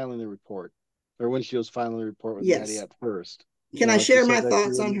were filing the report, or when she was filing the report with Maddie Yes. at first. Can I She share said my that she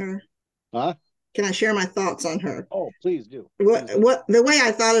thoughts on wouldn't, her? huh? can I share my thoughts on her? Oh, please do. what Please do. what the way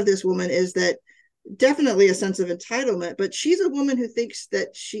I thought of this woman is that definitely a sense of entitlement, but she's a woman who thinks that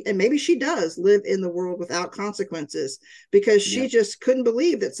she, and maybe she does, live in the world without consequences, because she Yeah. just couldn't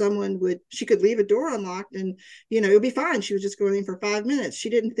believe that someone would, she could leave a door unlocked and, it would be fine. She was just going in for 5 minutes. She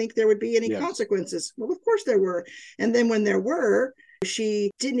didn't think there would be any Yes. consequences. Well, of course there were. And then when there were,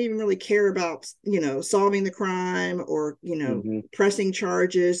 she didn't even really care about, solving the crime or, Hmm. pressing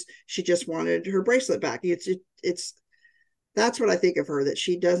charges. She just wanted her bracelet back. It's that's what I think of her, that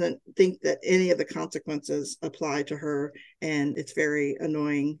she doesn't think that any of the consequences apply to her. And it's very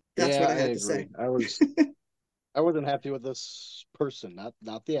annoying. That's Yeah, what I I had to say. agree. I wasn't happy with this person,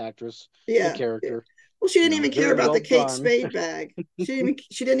 not the actress, the Yeah. character. Well, she didn't even care Very about well the Kate done. Spade bag. She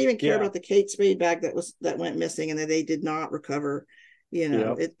didn't even care Yeah. about the Kate Spade bag that went missing and that they did not recover.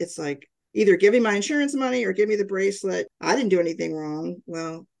 Yeah. It's like, either give me my insurance money or give me the bracelet. I didn't do anything wrong.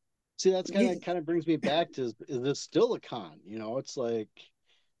 Well, See, that's you kind of brings me back to, is this still a con? It's like,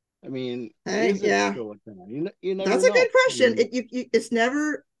 I mean, hey, is it yeah, still a con? You never that's a good know. I question. mean,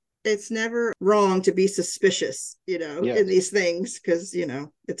 It's never wrong to be suspicious, in yes. these things, because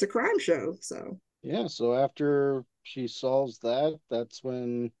it's a crime show. So Yeah, so after she solves that,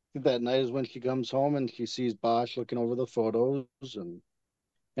 that night is when she comes home and she sees Bosch looking over the photos, and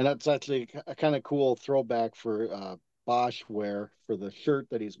that's actually a kind of cool throwback for Bosch wear for the shirt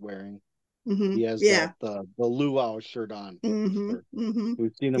that he's wearing. He has that yeah, the luau shirt on. For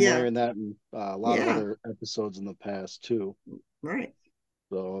we've seen him yeah, wearing that in a lot of yeah, other episodes in the past too. right,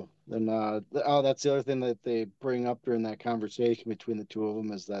 So then, oh, that's the other thing that they bring up during that conversation between the two of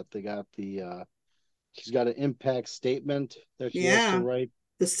them is that they got she's got an impact statement that she has to yeah. write.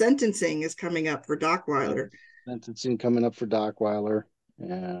 The sentencing is coming up for Yep. Dockweiler. Sentencing coming up for Dockweiler,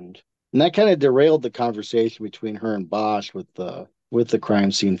 and that kind of derailed the conversation between her and Bosch with the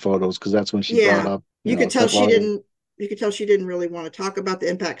crime scene photos because that's when she brought Yeah, up, you could it's tell like, she well, didn't. You could tell she didn't really want to talk about the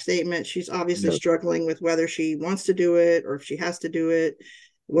impact statement. She's obviously yes, struggling with whether she wants to do it or if she has to do it,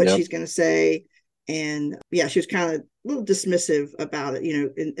 what yep, she's going to say. And yeah, she was kind of a little dismissive about it,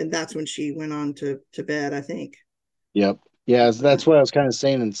 and that's when she went on to bed, I think. yep, yeah. So Uh, that's what I was kind of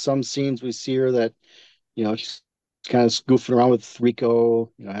saying. In some scenes, we see her that she's kind of goofing around with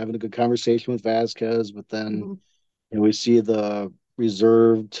Rico, having a good conversation with Vasquez, but then mhm. we see the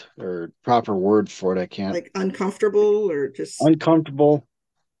reserved or proper word for it. I can't Like uncomfortable or just, uncomfortable.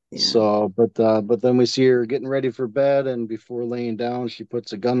 yeah, So, but then we see her getting ready for bed, and before laying down, she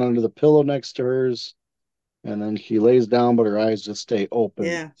puts a gun under the pillow next to hers, and then she lays down, but her eyes just stay open.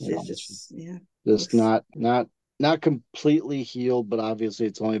 yeah. She's just, yeah, Just looks, not completely healed, but obviously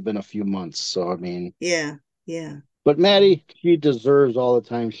it's only been a few months. So I mean, yeah, yeah. but So. Maddie, she deserves all the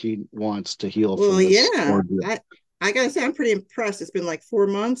time she wants to heal Well, from this yeah, ordeal. I gotta say I'm pretty impressed. It's been like 4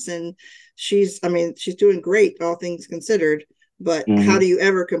 months, and I mean, she's doing great, all things considered. But how Hmm. do you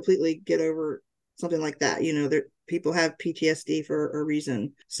ever completely get over something like that? There people have PTSD for a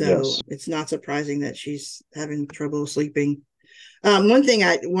reason, so Yes. it's not surprising that she's having trouble sleeping. One thing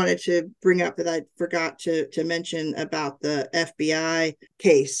I wanted to bring up that I forgot to mention about the FBI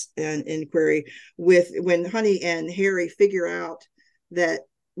case and inquiry, with when Honey and Harry figure out that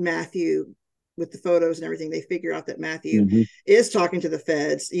Matthew, with the photos and everything, they figure out that Matthew Hmm. is talking to the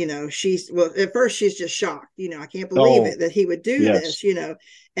feds. Well, at first she's just shocked. I can't believe Oh, it that he would do yes. this.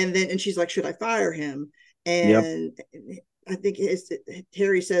 And she's like, should I fire him? Yep. And I think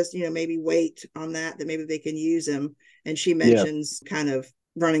Harry says, maybe wait on that maybe they can use him. And she Yeah. mentions kind of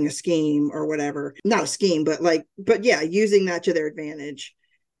running a scheme or whatever, not a scheme, but yeah, using that to their advantage.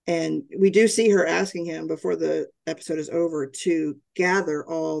 And we do see her asking him before the episode is over to gather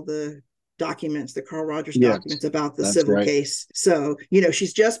all the documents, the Carl Rogers Yes. documents about the That's civil right. case. So,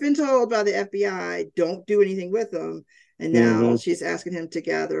 she's just been told by the FBI, don't do anything with them. And now Hmm. she's asking him to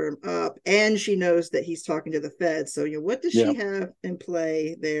gather him up. And she knows that he's talking to the feds. So, what does she Yep. have in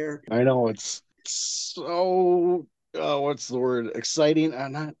play there? I know it's so what's the word? Exciting.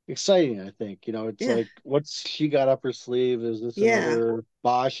 Not exciting, I think. It's Yeah. like what's she got up her sleeve? Is this Yeah. another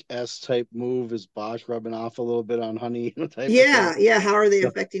Bosch S type move? Is Bosch rubbing off a little bit on Honey, type of thing? Yeah. Yeah. How are they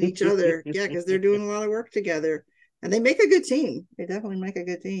affecting each other? Yeah. Because they're doing a lot of work together and they make a good team. They definitely make a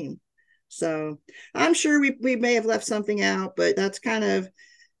good team. So I'm sure we may have left something out, but that's kind of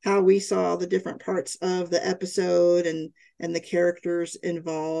how we saw the different parts of the episode and the characters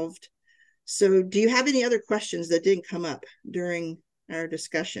involved. So do you have any other questions that didn't come up during our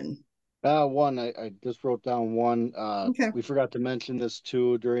discussion? One, I just wrote down one. Okay. We forgot to mention this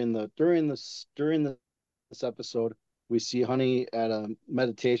too during this episode. We see Honey at a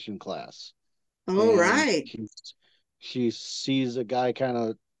meditation class, All and right. she sees a guy kind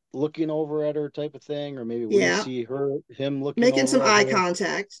of looking over at her type of thing, or maybe we Yeah. see him looking Making some over at eye her.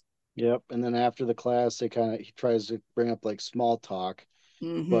 contact. Yep. And then after the class, he tries to bring up like small talk. But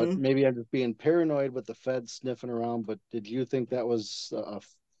Mm-hmm. maybe I'm just being paranoid with the feds sniffing around. But did you think that was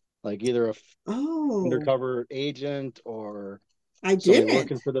like either Oh, undercover agent or I somebody didn't.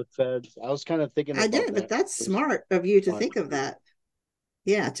 working for the feds? I was kind of thinking I about didn't, but that that's first smart of you to think watching of it. that.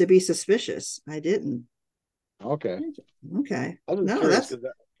 Yeah, to be suspicious. I didn't. Okay. Okay. I was No, curious that's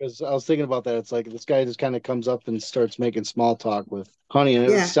because I was thinking about that. It's like this guy just kind of comes up and starts making small talk with Honey, and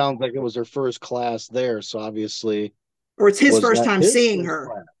it yeah. sounds like it was her first class there. So obviously, Or it's his was first that time his seeing first her.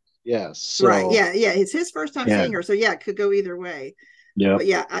 class? Yes. Right. So Yeah. Yeah. It's his first time yeah, seeing her. So yeah, it could go either way. yep, But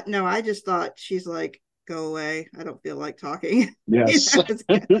yeah, no, I just thought she's like, go away. I don't feel like talking. yes.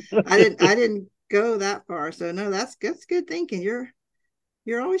 I didn't go that far. So no, that's good thinking.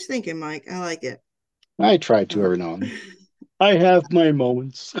 You're always thinking, Mike. I like it. I try to Uh, every now and then. I have my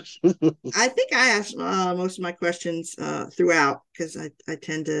moments. I think I asked most of my questions throughout because I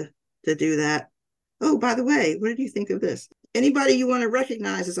tend to do that. Oh, by the way, what did you think of this? Anybody you want to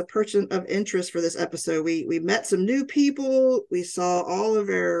recognize as a person of interest for this episode? We met some new people. We saw all of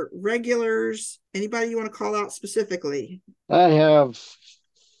our regulars. Anybody you want to call out specifically? I have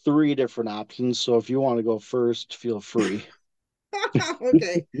three different options. So if you want to go first, feel free.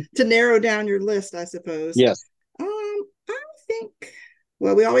 Okay, to narrow down your list, I suppose. Yes. I think.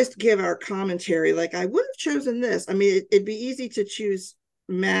 Well, we always give our commentary. Like I would have chosen this. I mean, it'd be easy to choose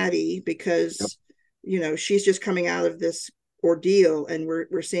Maddie Yep. because she's just coming out of this ordeal, and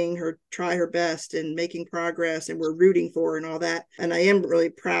we're seeing her try her best and making progress, and we're rooting for her and all that. And I am really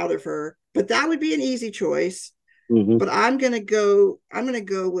proud of her. But that would be an easy choice. Hmm. But I'm gonna go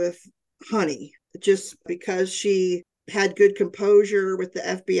with Honey, just because she had good composure with the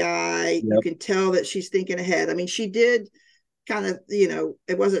FBI. You Yep. can tell that she's thinking ahead. I mean, she did kind of,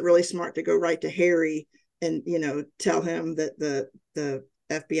 it wasn't really smart to go right to Harry and, tell him that the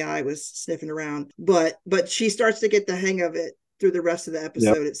FBI was sniffing around. But she starts to get the hang of it through the rest of the Yep.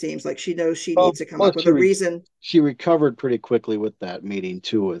 episode. It seems like she knows she Well, needs to come plus up with a reason. she recovered pretty quickly with that meeting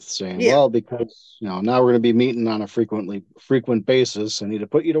too, with saying, Yeah. "Well, because now we're going to be meeting on a frequent basis. I need to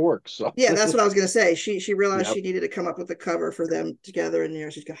put you to work." So, Yeah, that's what I was going to say. She realized yep, she needed to come up with a cover for them together,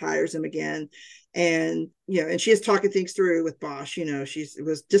 and she hires him again, and and she is talking things through with Bosch. She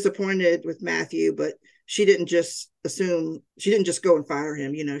was disappointed with Matthew, but she didn't just assume. She didn't just go and fire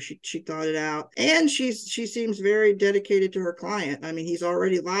him. She thought it out, and she seems very dedicated to her client. I mean, he's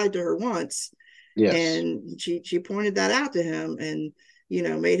already lied to her once, yes, and she pointed that out to him, and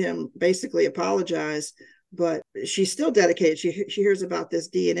made him basically apologize. But she's still dedicated. She hears about this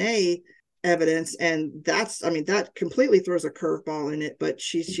DNA evidence, and I mean, that completely throws a curveball in it, but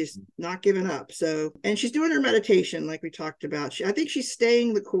she's not giving up. So, and she's doing her meditation like we talked about. I think she's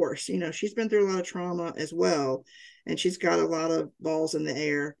staying the course. She's been through a lot of trauma as well, and she's got a lot of balls in the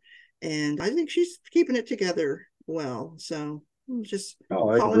air, and I think she's keeping it together well. So I'm just oh,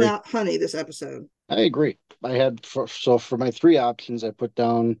 I calling agree. out Honey this episode. I agree. For my three options, I put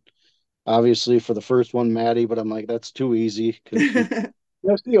down obviously for the first one, Maddie, but I'm like that's too easy because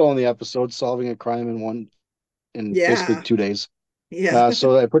that's the only episode solving a crime in basically Yeah. 2 days. Yeah.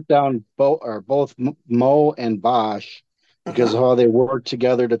 So I put down both Mo and Bosch because Uh-huh. of how they work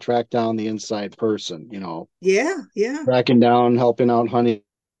together to track down the inside person. Yeah. Yeah. Tracking down, helping out Honey,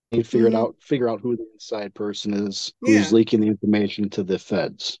 Mm-hmm. figure out who the inside person is, who's Yeah. leaking the information to the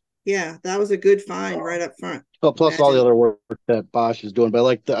feds. Yeah. That was a good find right up front. Well, plus all the Imagine. other work that Bosch is doing. But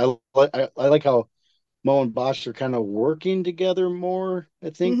I like how Mo and Bosch are kind of working together more. I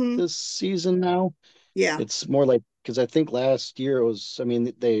think Mm-hmm. this season now. Yeah. It's more like because I think last year it was, I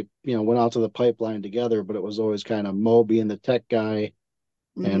mean, they went out to the pipeline together, but it was always kind of Mo being the tech guy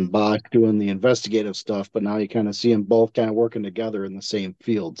and Mm-hmm. Bosch doing the investigative stuff. But now you kind of see them both kind of working together in the same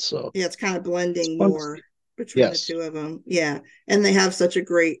field. So Yeah. It's kind of it's blending fun to see. more between the Yes. two of them. Yeah. And they have such a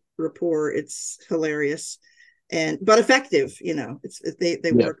great rapport. It's hilarious and but effective. They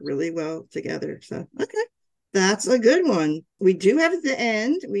Yeah. work really well together. So okay. That's a good one. We do have at the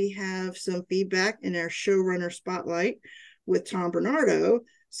end, we have some feedback in our showrunner spotlight with Tom Bernardo.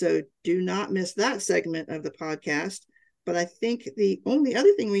 So do not miss that segment of the podcast. But I think the only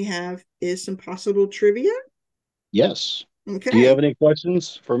other thing we have is some possible trivia. Yes. Do you have Okay. any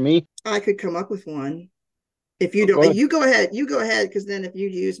questions for me? I could come up with one. If you Oh, don't, go ahead. you go ahead, because then if you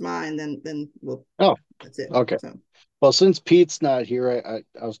use mine, then we'll Oh, that's it. okay. So Well, since Pete's not here,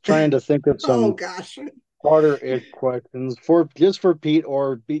 I was trying to think of oh some gosh. harder-ish questions for just for Pete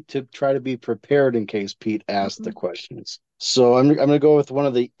or to try to be prepared in case Pete asked the Mhm. questions. So I'm gonna go with one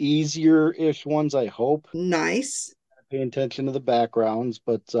of the easier-ish ones, I hope. Nice. paying attention to the backgrounds,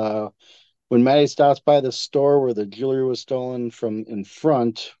 but when Maddie stops by the store where the jewelry was stolen from in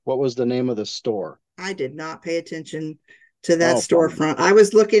front, what was the name of the store? I did not pay attention to that Oh, bummer. storefront. I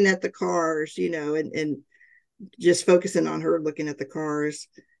was looking at the cars, and just focusing on her looking at the cars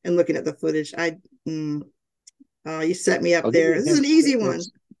and looking at the footage. Oh, you set me up I'll give there. you a This is an hint. easy one.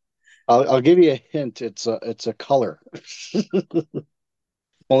 I'll give you a hint. It's a color,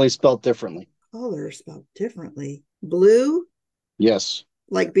 only spelled differently. Color spelled differently. Blue, Yes.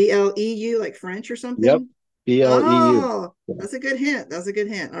 like BLEU, like French or Yep. something. BLEU. Oh, that's a good hint. That's a good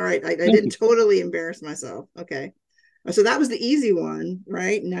hint. All right. I Thank didn't you. totally embarrass myself. Okay. So that was the easy one,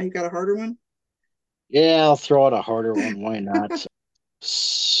 right? Now you got a harder one. Yeah, I'll throw out a harder one. Why not?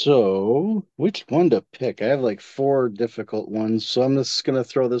 So, which one to pick? I have like four difficult ones, so I'm just gonna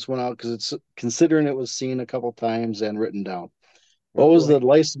throw this one out because it's considering it was seen a couple times and written down. Oh What was the boy.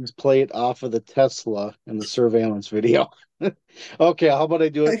 license plate off of the Tesla in the surveillance video? Okay, how about I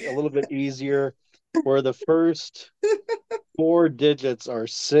do it a little bit easier? Where the first four digits are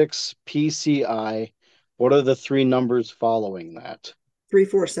 6 PCI, what are the three numbers following that?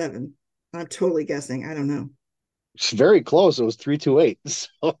 347. I'm totally guessing. I don't know. It's very close. It was 328. So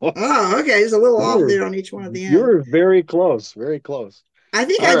Oh, okay. Just a little off you're there on each one at the end. you're very close. Very close. I All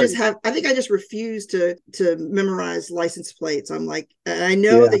just right. have I think I just refuse to memorize license plates. I'm like, I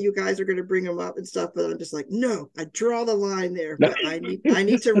know Yeah. that you guys are going to bring them up and stuff, but I'm just like, no, I draw the line there, but I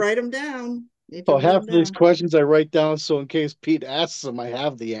need to write them down. Need to Oh, write half them of these down. questions I write down so in case Pete asks them, I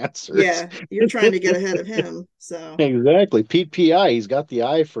have the answers. Yeah, you're trying to get ahead of him. So, Exactly. Pete PI, he's got the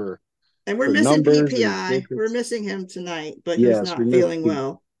eye and we're for missing Pete numbers and PI. We're digits. missing him tonight, but he's Yes, we not missed feeling Pete.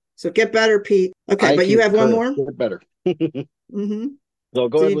 well. So get better, Pete. Okay, I but you have one concur. more. Get better. Mm-hmm. So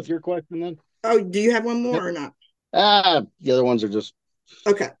go So ahead you with your question then. Oh, do you have one Yep. more or not? The other ones are just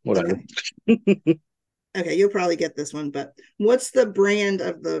Okay. whatever. Okay. Okay, you'll probably get this one, but what's the brand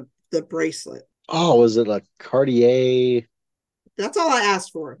of the bracelet? Oh, was it a Cartier? That's all I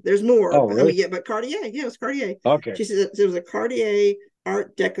asked for. There's more, Oh, but I mean, really? yeah, but Cartier, yeah, it was Cartier. Okay. She said it was a Cartier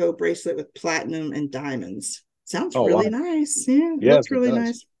Art Deco bracelet with platinum and diamonds. Sounds Oh, really wow. nice. Yeah, it Yes, looked it really does.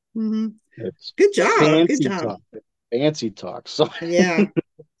 nice. Mm-hmm. It's Good job. Good fancy job. talk. Fancy talk. So, Yeah, for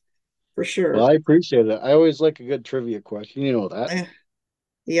well, sure. I appreciate it. I always like a good trivia question. You know that. Eh,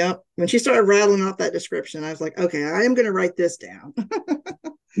 yep. When she started rattling off that description, I was like, okay, I am going to write this down.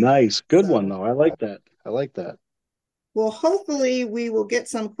 Nice. Good one, So, though. I like that. I like that. well, hopefully, we will get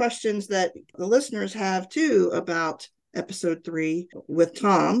some questions that the listeners have too about episode 3 with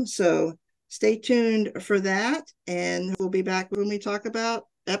Tom. So stay tuned for that. And we'll be back when we talk about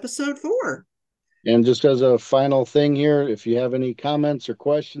episode 4. And just as a final thing here, if you have any comments or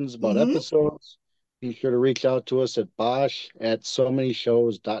questions about Mm-hmm. episodes, be sure to reach out to us at Bosch at so many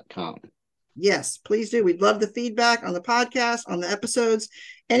shows.com. Yes, please do. We'd love the feedback on the podcast, on the episodes.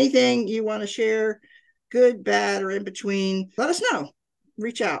 Anything you want to share, good, bad, or in between, let us know.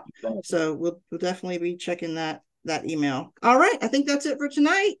 Reach out. So we'll definitely be checking that email. All right, I think that's it for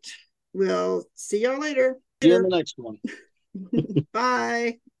tonight. We'll see y'all later. See you in the next one.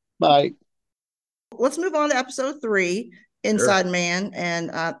 Bye. Bye. Let's move on to episode 3, Sure. Inside Man,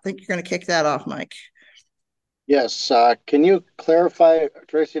 and I think you're going to kick that off, Mike. Yes. Can you clarify?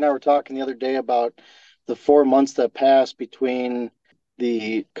 Tracy and I were talking the other day about the 4 months that passed between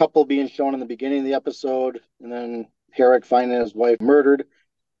the couple being shown in the beginning of the episode and then Herrick finding his wife murdered.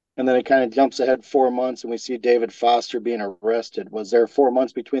 And then it kind of jumps ahead 4 months and we see David Foster being arrested. Was there 4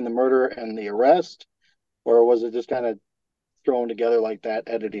 months between the murder and the arrest? Or was it just kind of thrown together like that,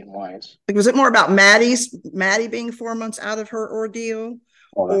 editing wise? Like, was it more about Maddie being 4 months out of her ordeal,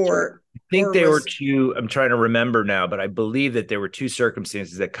 Oh, that's right. or I think or they were was two. I'm trying to remember now, but I believe that there were two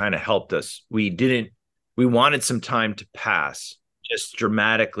circumstances that kind of helped us. We wanted some time to pass just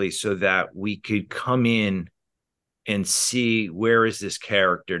dramatically so that we could come in and see where is this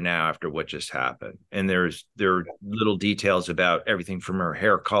character now after what just happened. And there are little details about everything from her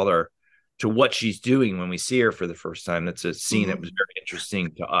hair color to what she's doing when we see her for the first time. That's a scene that was very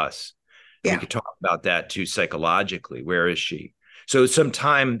interesting to us. And we yeah. could talk about that too psychologically. Where is she? So some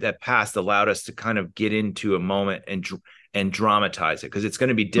time that passed allowed us to kind of get into a moment and dramatize it, because it's going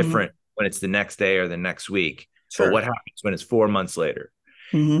to be different when it's the next day or the next week. Sure. But what happens when it's 4 months later?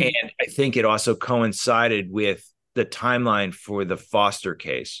 Mm-hmm. And I think it also coincided with the timeline for the Foster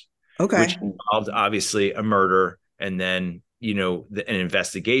case, Okay. which involved obviously a murder and then, an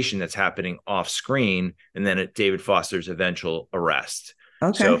investigation that's happening off screen, and then David Foster's eventual arrest.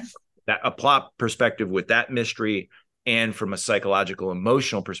 Okay. So that a plot perspective with that mystery, and from a psychological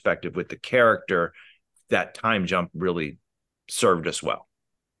emotional perspective with the character, that time jump really served us well.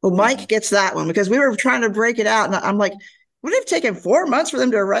 Well, Mike gets that one because we were trying to break it out. And I'm like, would it have taken 4 months for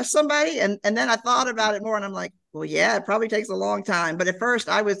them to arrest somebody? And then I thought about it more and I'm like, well, yeah, it probably takes a long time. But at first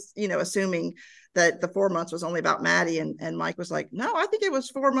I was, assuming that the 4 months was only about Maddie. And Mike was like, no, I think it was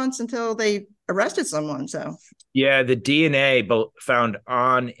 4 months until they arrested someone. So, yeah, the DNA found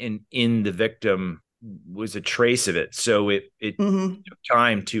on and in the victim was a trace of it. So it took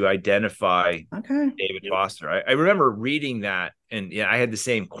time to identify David Foster. I remember reading that, and I had the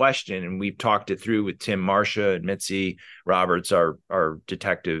same question, and we've talked it through with Tim Marcia and Mitzi Roberts, our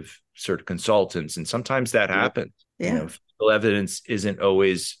detective sort of consultants, and sometimes that happens. Yeah. Physical evidence isn't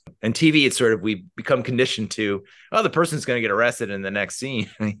always, and TV, it's sort of, we become conditioned to, the person's going to get arrested in the next scene,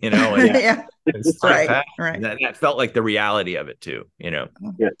 and yeah. Right. And that felt like the reality of it too,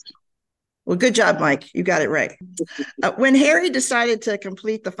 Yes. Well, good job, Mike. You got it right. When Harry decided to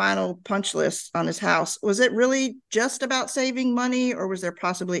complete the final punch list on his house, was it really just about saving money, or was there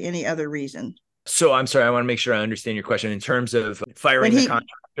possibly any other reason? So I'm sorry, I want to make sure I understand your question in terms of firing the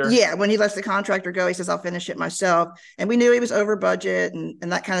contractor. Yeah, when he lets the contractor go, he says, I'll finish it myself. And we knew he was over budget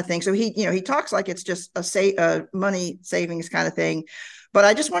and that kind of thing. So he talks like it's just a money savings kind of thing. But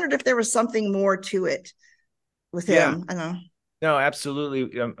I just wondered if there was something more to it with him. I don't know. No,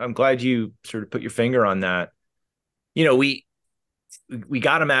 absolutely. I'm glad you sort of put your finger on that. We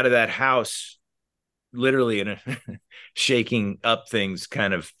got him out of that house literally in a shaking up things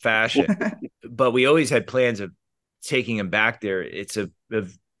kind of fashion, but we always had plans of taking him back there. It's a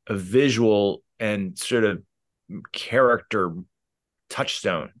visual and sort of character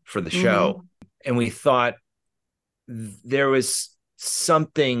touchstone for the show. And we thought there was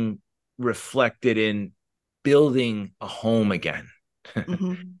something reflected in building a home again,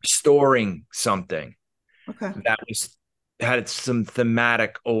 restoring something that had some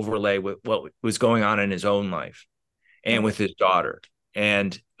thematic overlay with what was going on in his own life and with his daughter.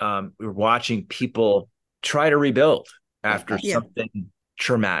 And we were watching people try to rebuild after something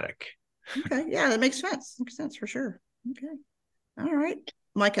traumatic. Okay. Yeah, that makes sense. Makes sense for sure. Okay. All right.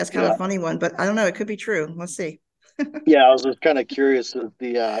 Mike has kind of a funny one, but I don't know. It could be true. Let's see. Yeah, I was just kind of curious. Is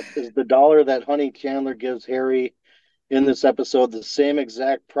the dollar that Honey Chandler gives Harry in this episode the same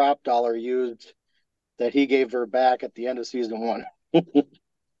exact prop dollar used that he gave her back at the end of season 1?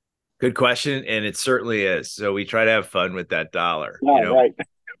 Good question, and it certainly is. So we try to have fun with that dollar. Right.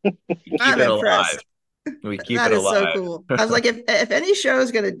 Keep it alive. We keep it alive. So cool. I was like, if any show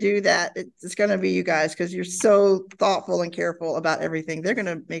is going to do that, it's going to be you guys, because you're so thoughtful and careful about everything. They're going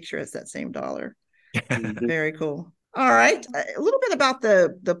to make sure it's that same dollar. Very cool. All right. A little bit about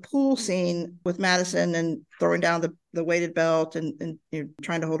the pool scene with Madison and throwing down the weighted belt and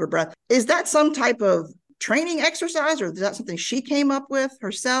trying to hold her breath. Is that some type of training exercise, or is that something she came up with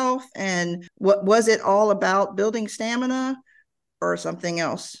herself? And what was it all about, building stamina or something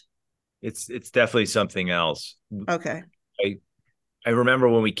else? It's definitely something else. Okay. I remember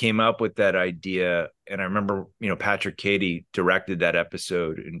when we came up with that idea, and I remember, Patrick Cady directed that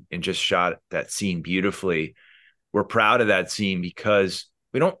episode and just shot that scene beautifully. We're proud of that scene because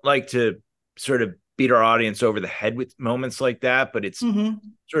we don't like to sort of beat our audience over the head with moments like that, but it's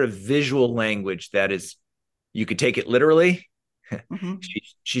sort of visual language that is, you could take it literally.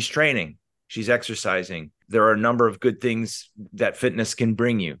 She's training, she's exercising. There are a number of good things that fitness can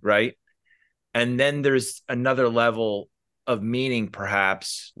bring you, right? And then there's another level of meaning,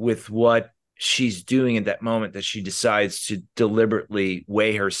 perhaps, with what she's doing at that moment, that she decides to deliberately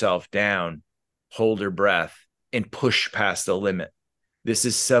weigh herself down, hold her breath, and push past the limit. This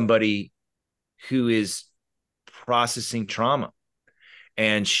is somebody who is processing trauma,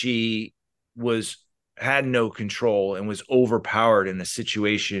 and she had no control and was overpowered in a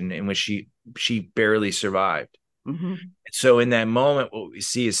situation in which she barely survived. So in that moment, what we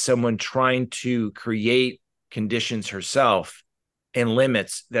see is someone trying to create conditions herself and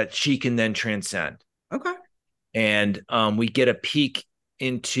limits that she can then transcend. Okay. And we get a peek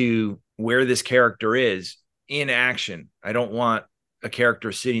into where this character is in action. I don't want a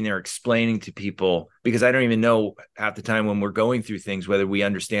character sitting there explaining to people, because I don't even know half the time when we're going through things whether we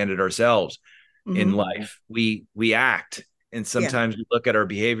understand it ourselves. In life. We act, and sometimes we look at our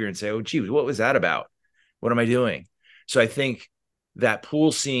behavior and say, oh, gee, what was that about? What am I doing? So I think that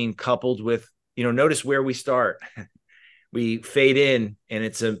pool scene, coupled with, notice where we start. We fade in, and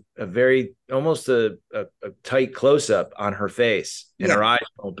it's a very, almost a tight close-up on her face and her eyes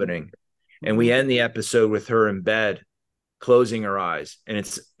opening. And we end the episode with her in bed, closing her eyes. And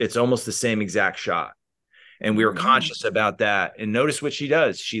it's almost the same exact shot. And we were conscious about that. And notice what she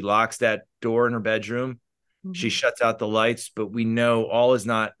does. She locks that door in her bedroom. She shuts out the lights, but we know all is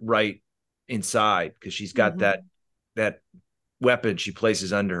not right inside, because she's got that weapon she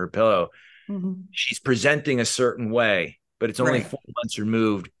places under her pillow. Mm-hmm. She's presenting a certain way, but it's only Right. 4 months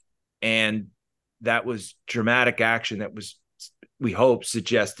removed. And that was dramatic action that was, we hope,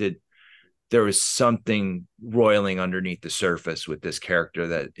 suggested there was something roiling underneath the surface with this character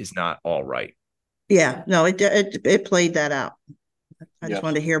that is not all right. Yeah, no, it played that out. I just Yes.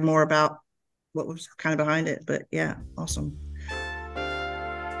 wanted to hear more about what was kind of behind it, but yeah, awesome.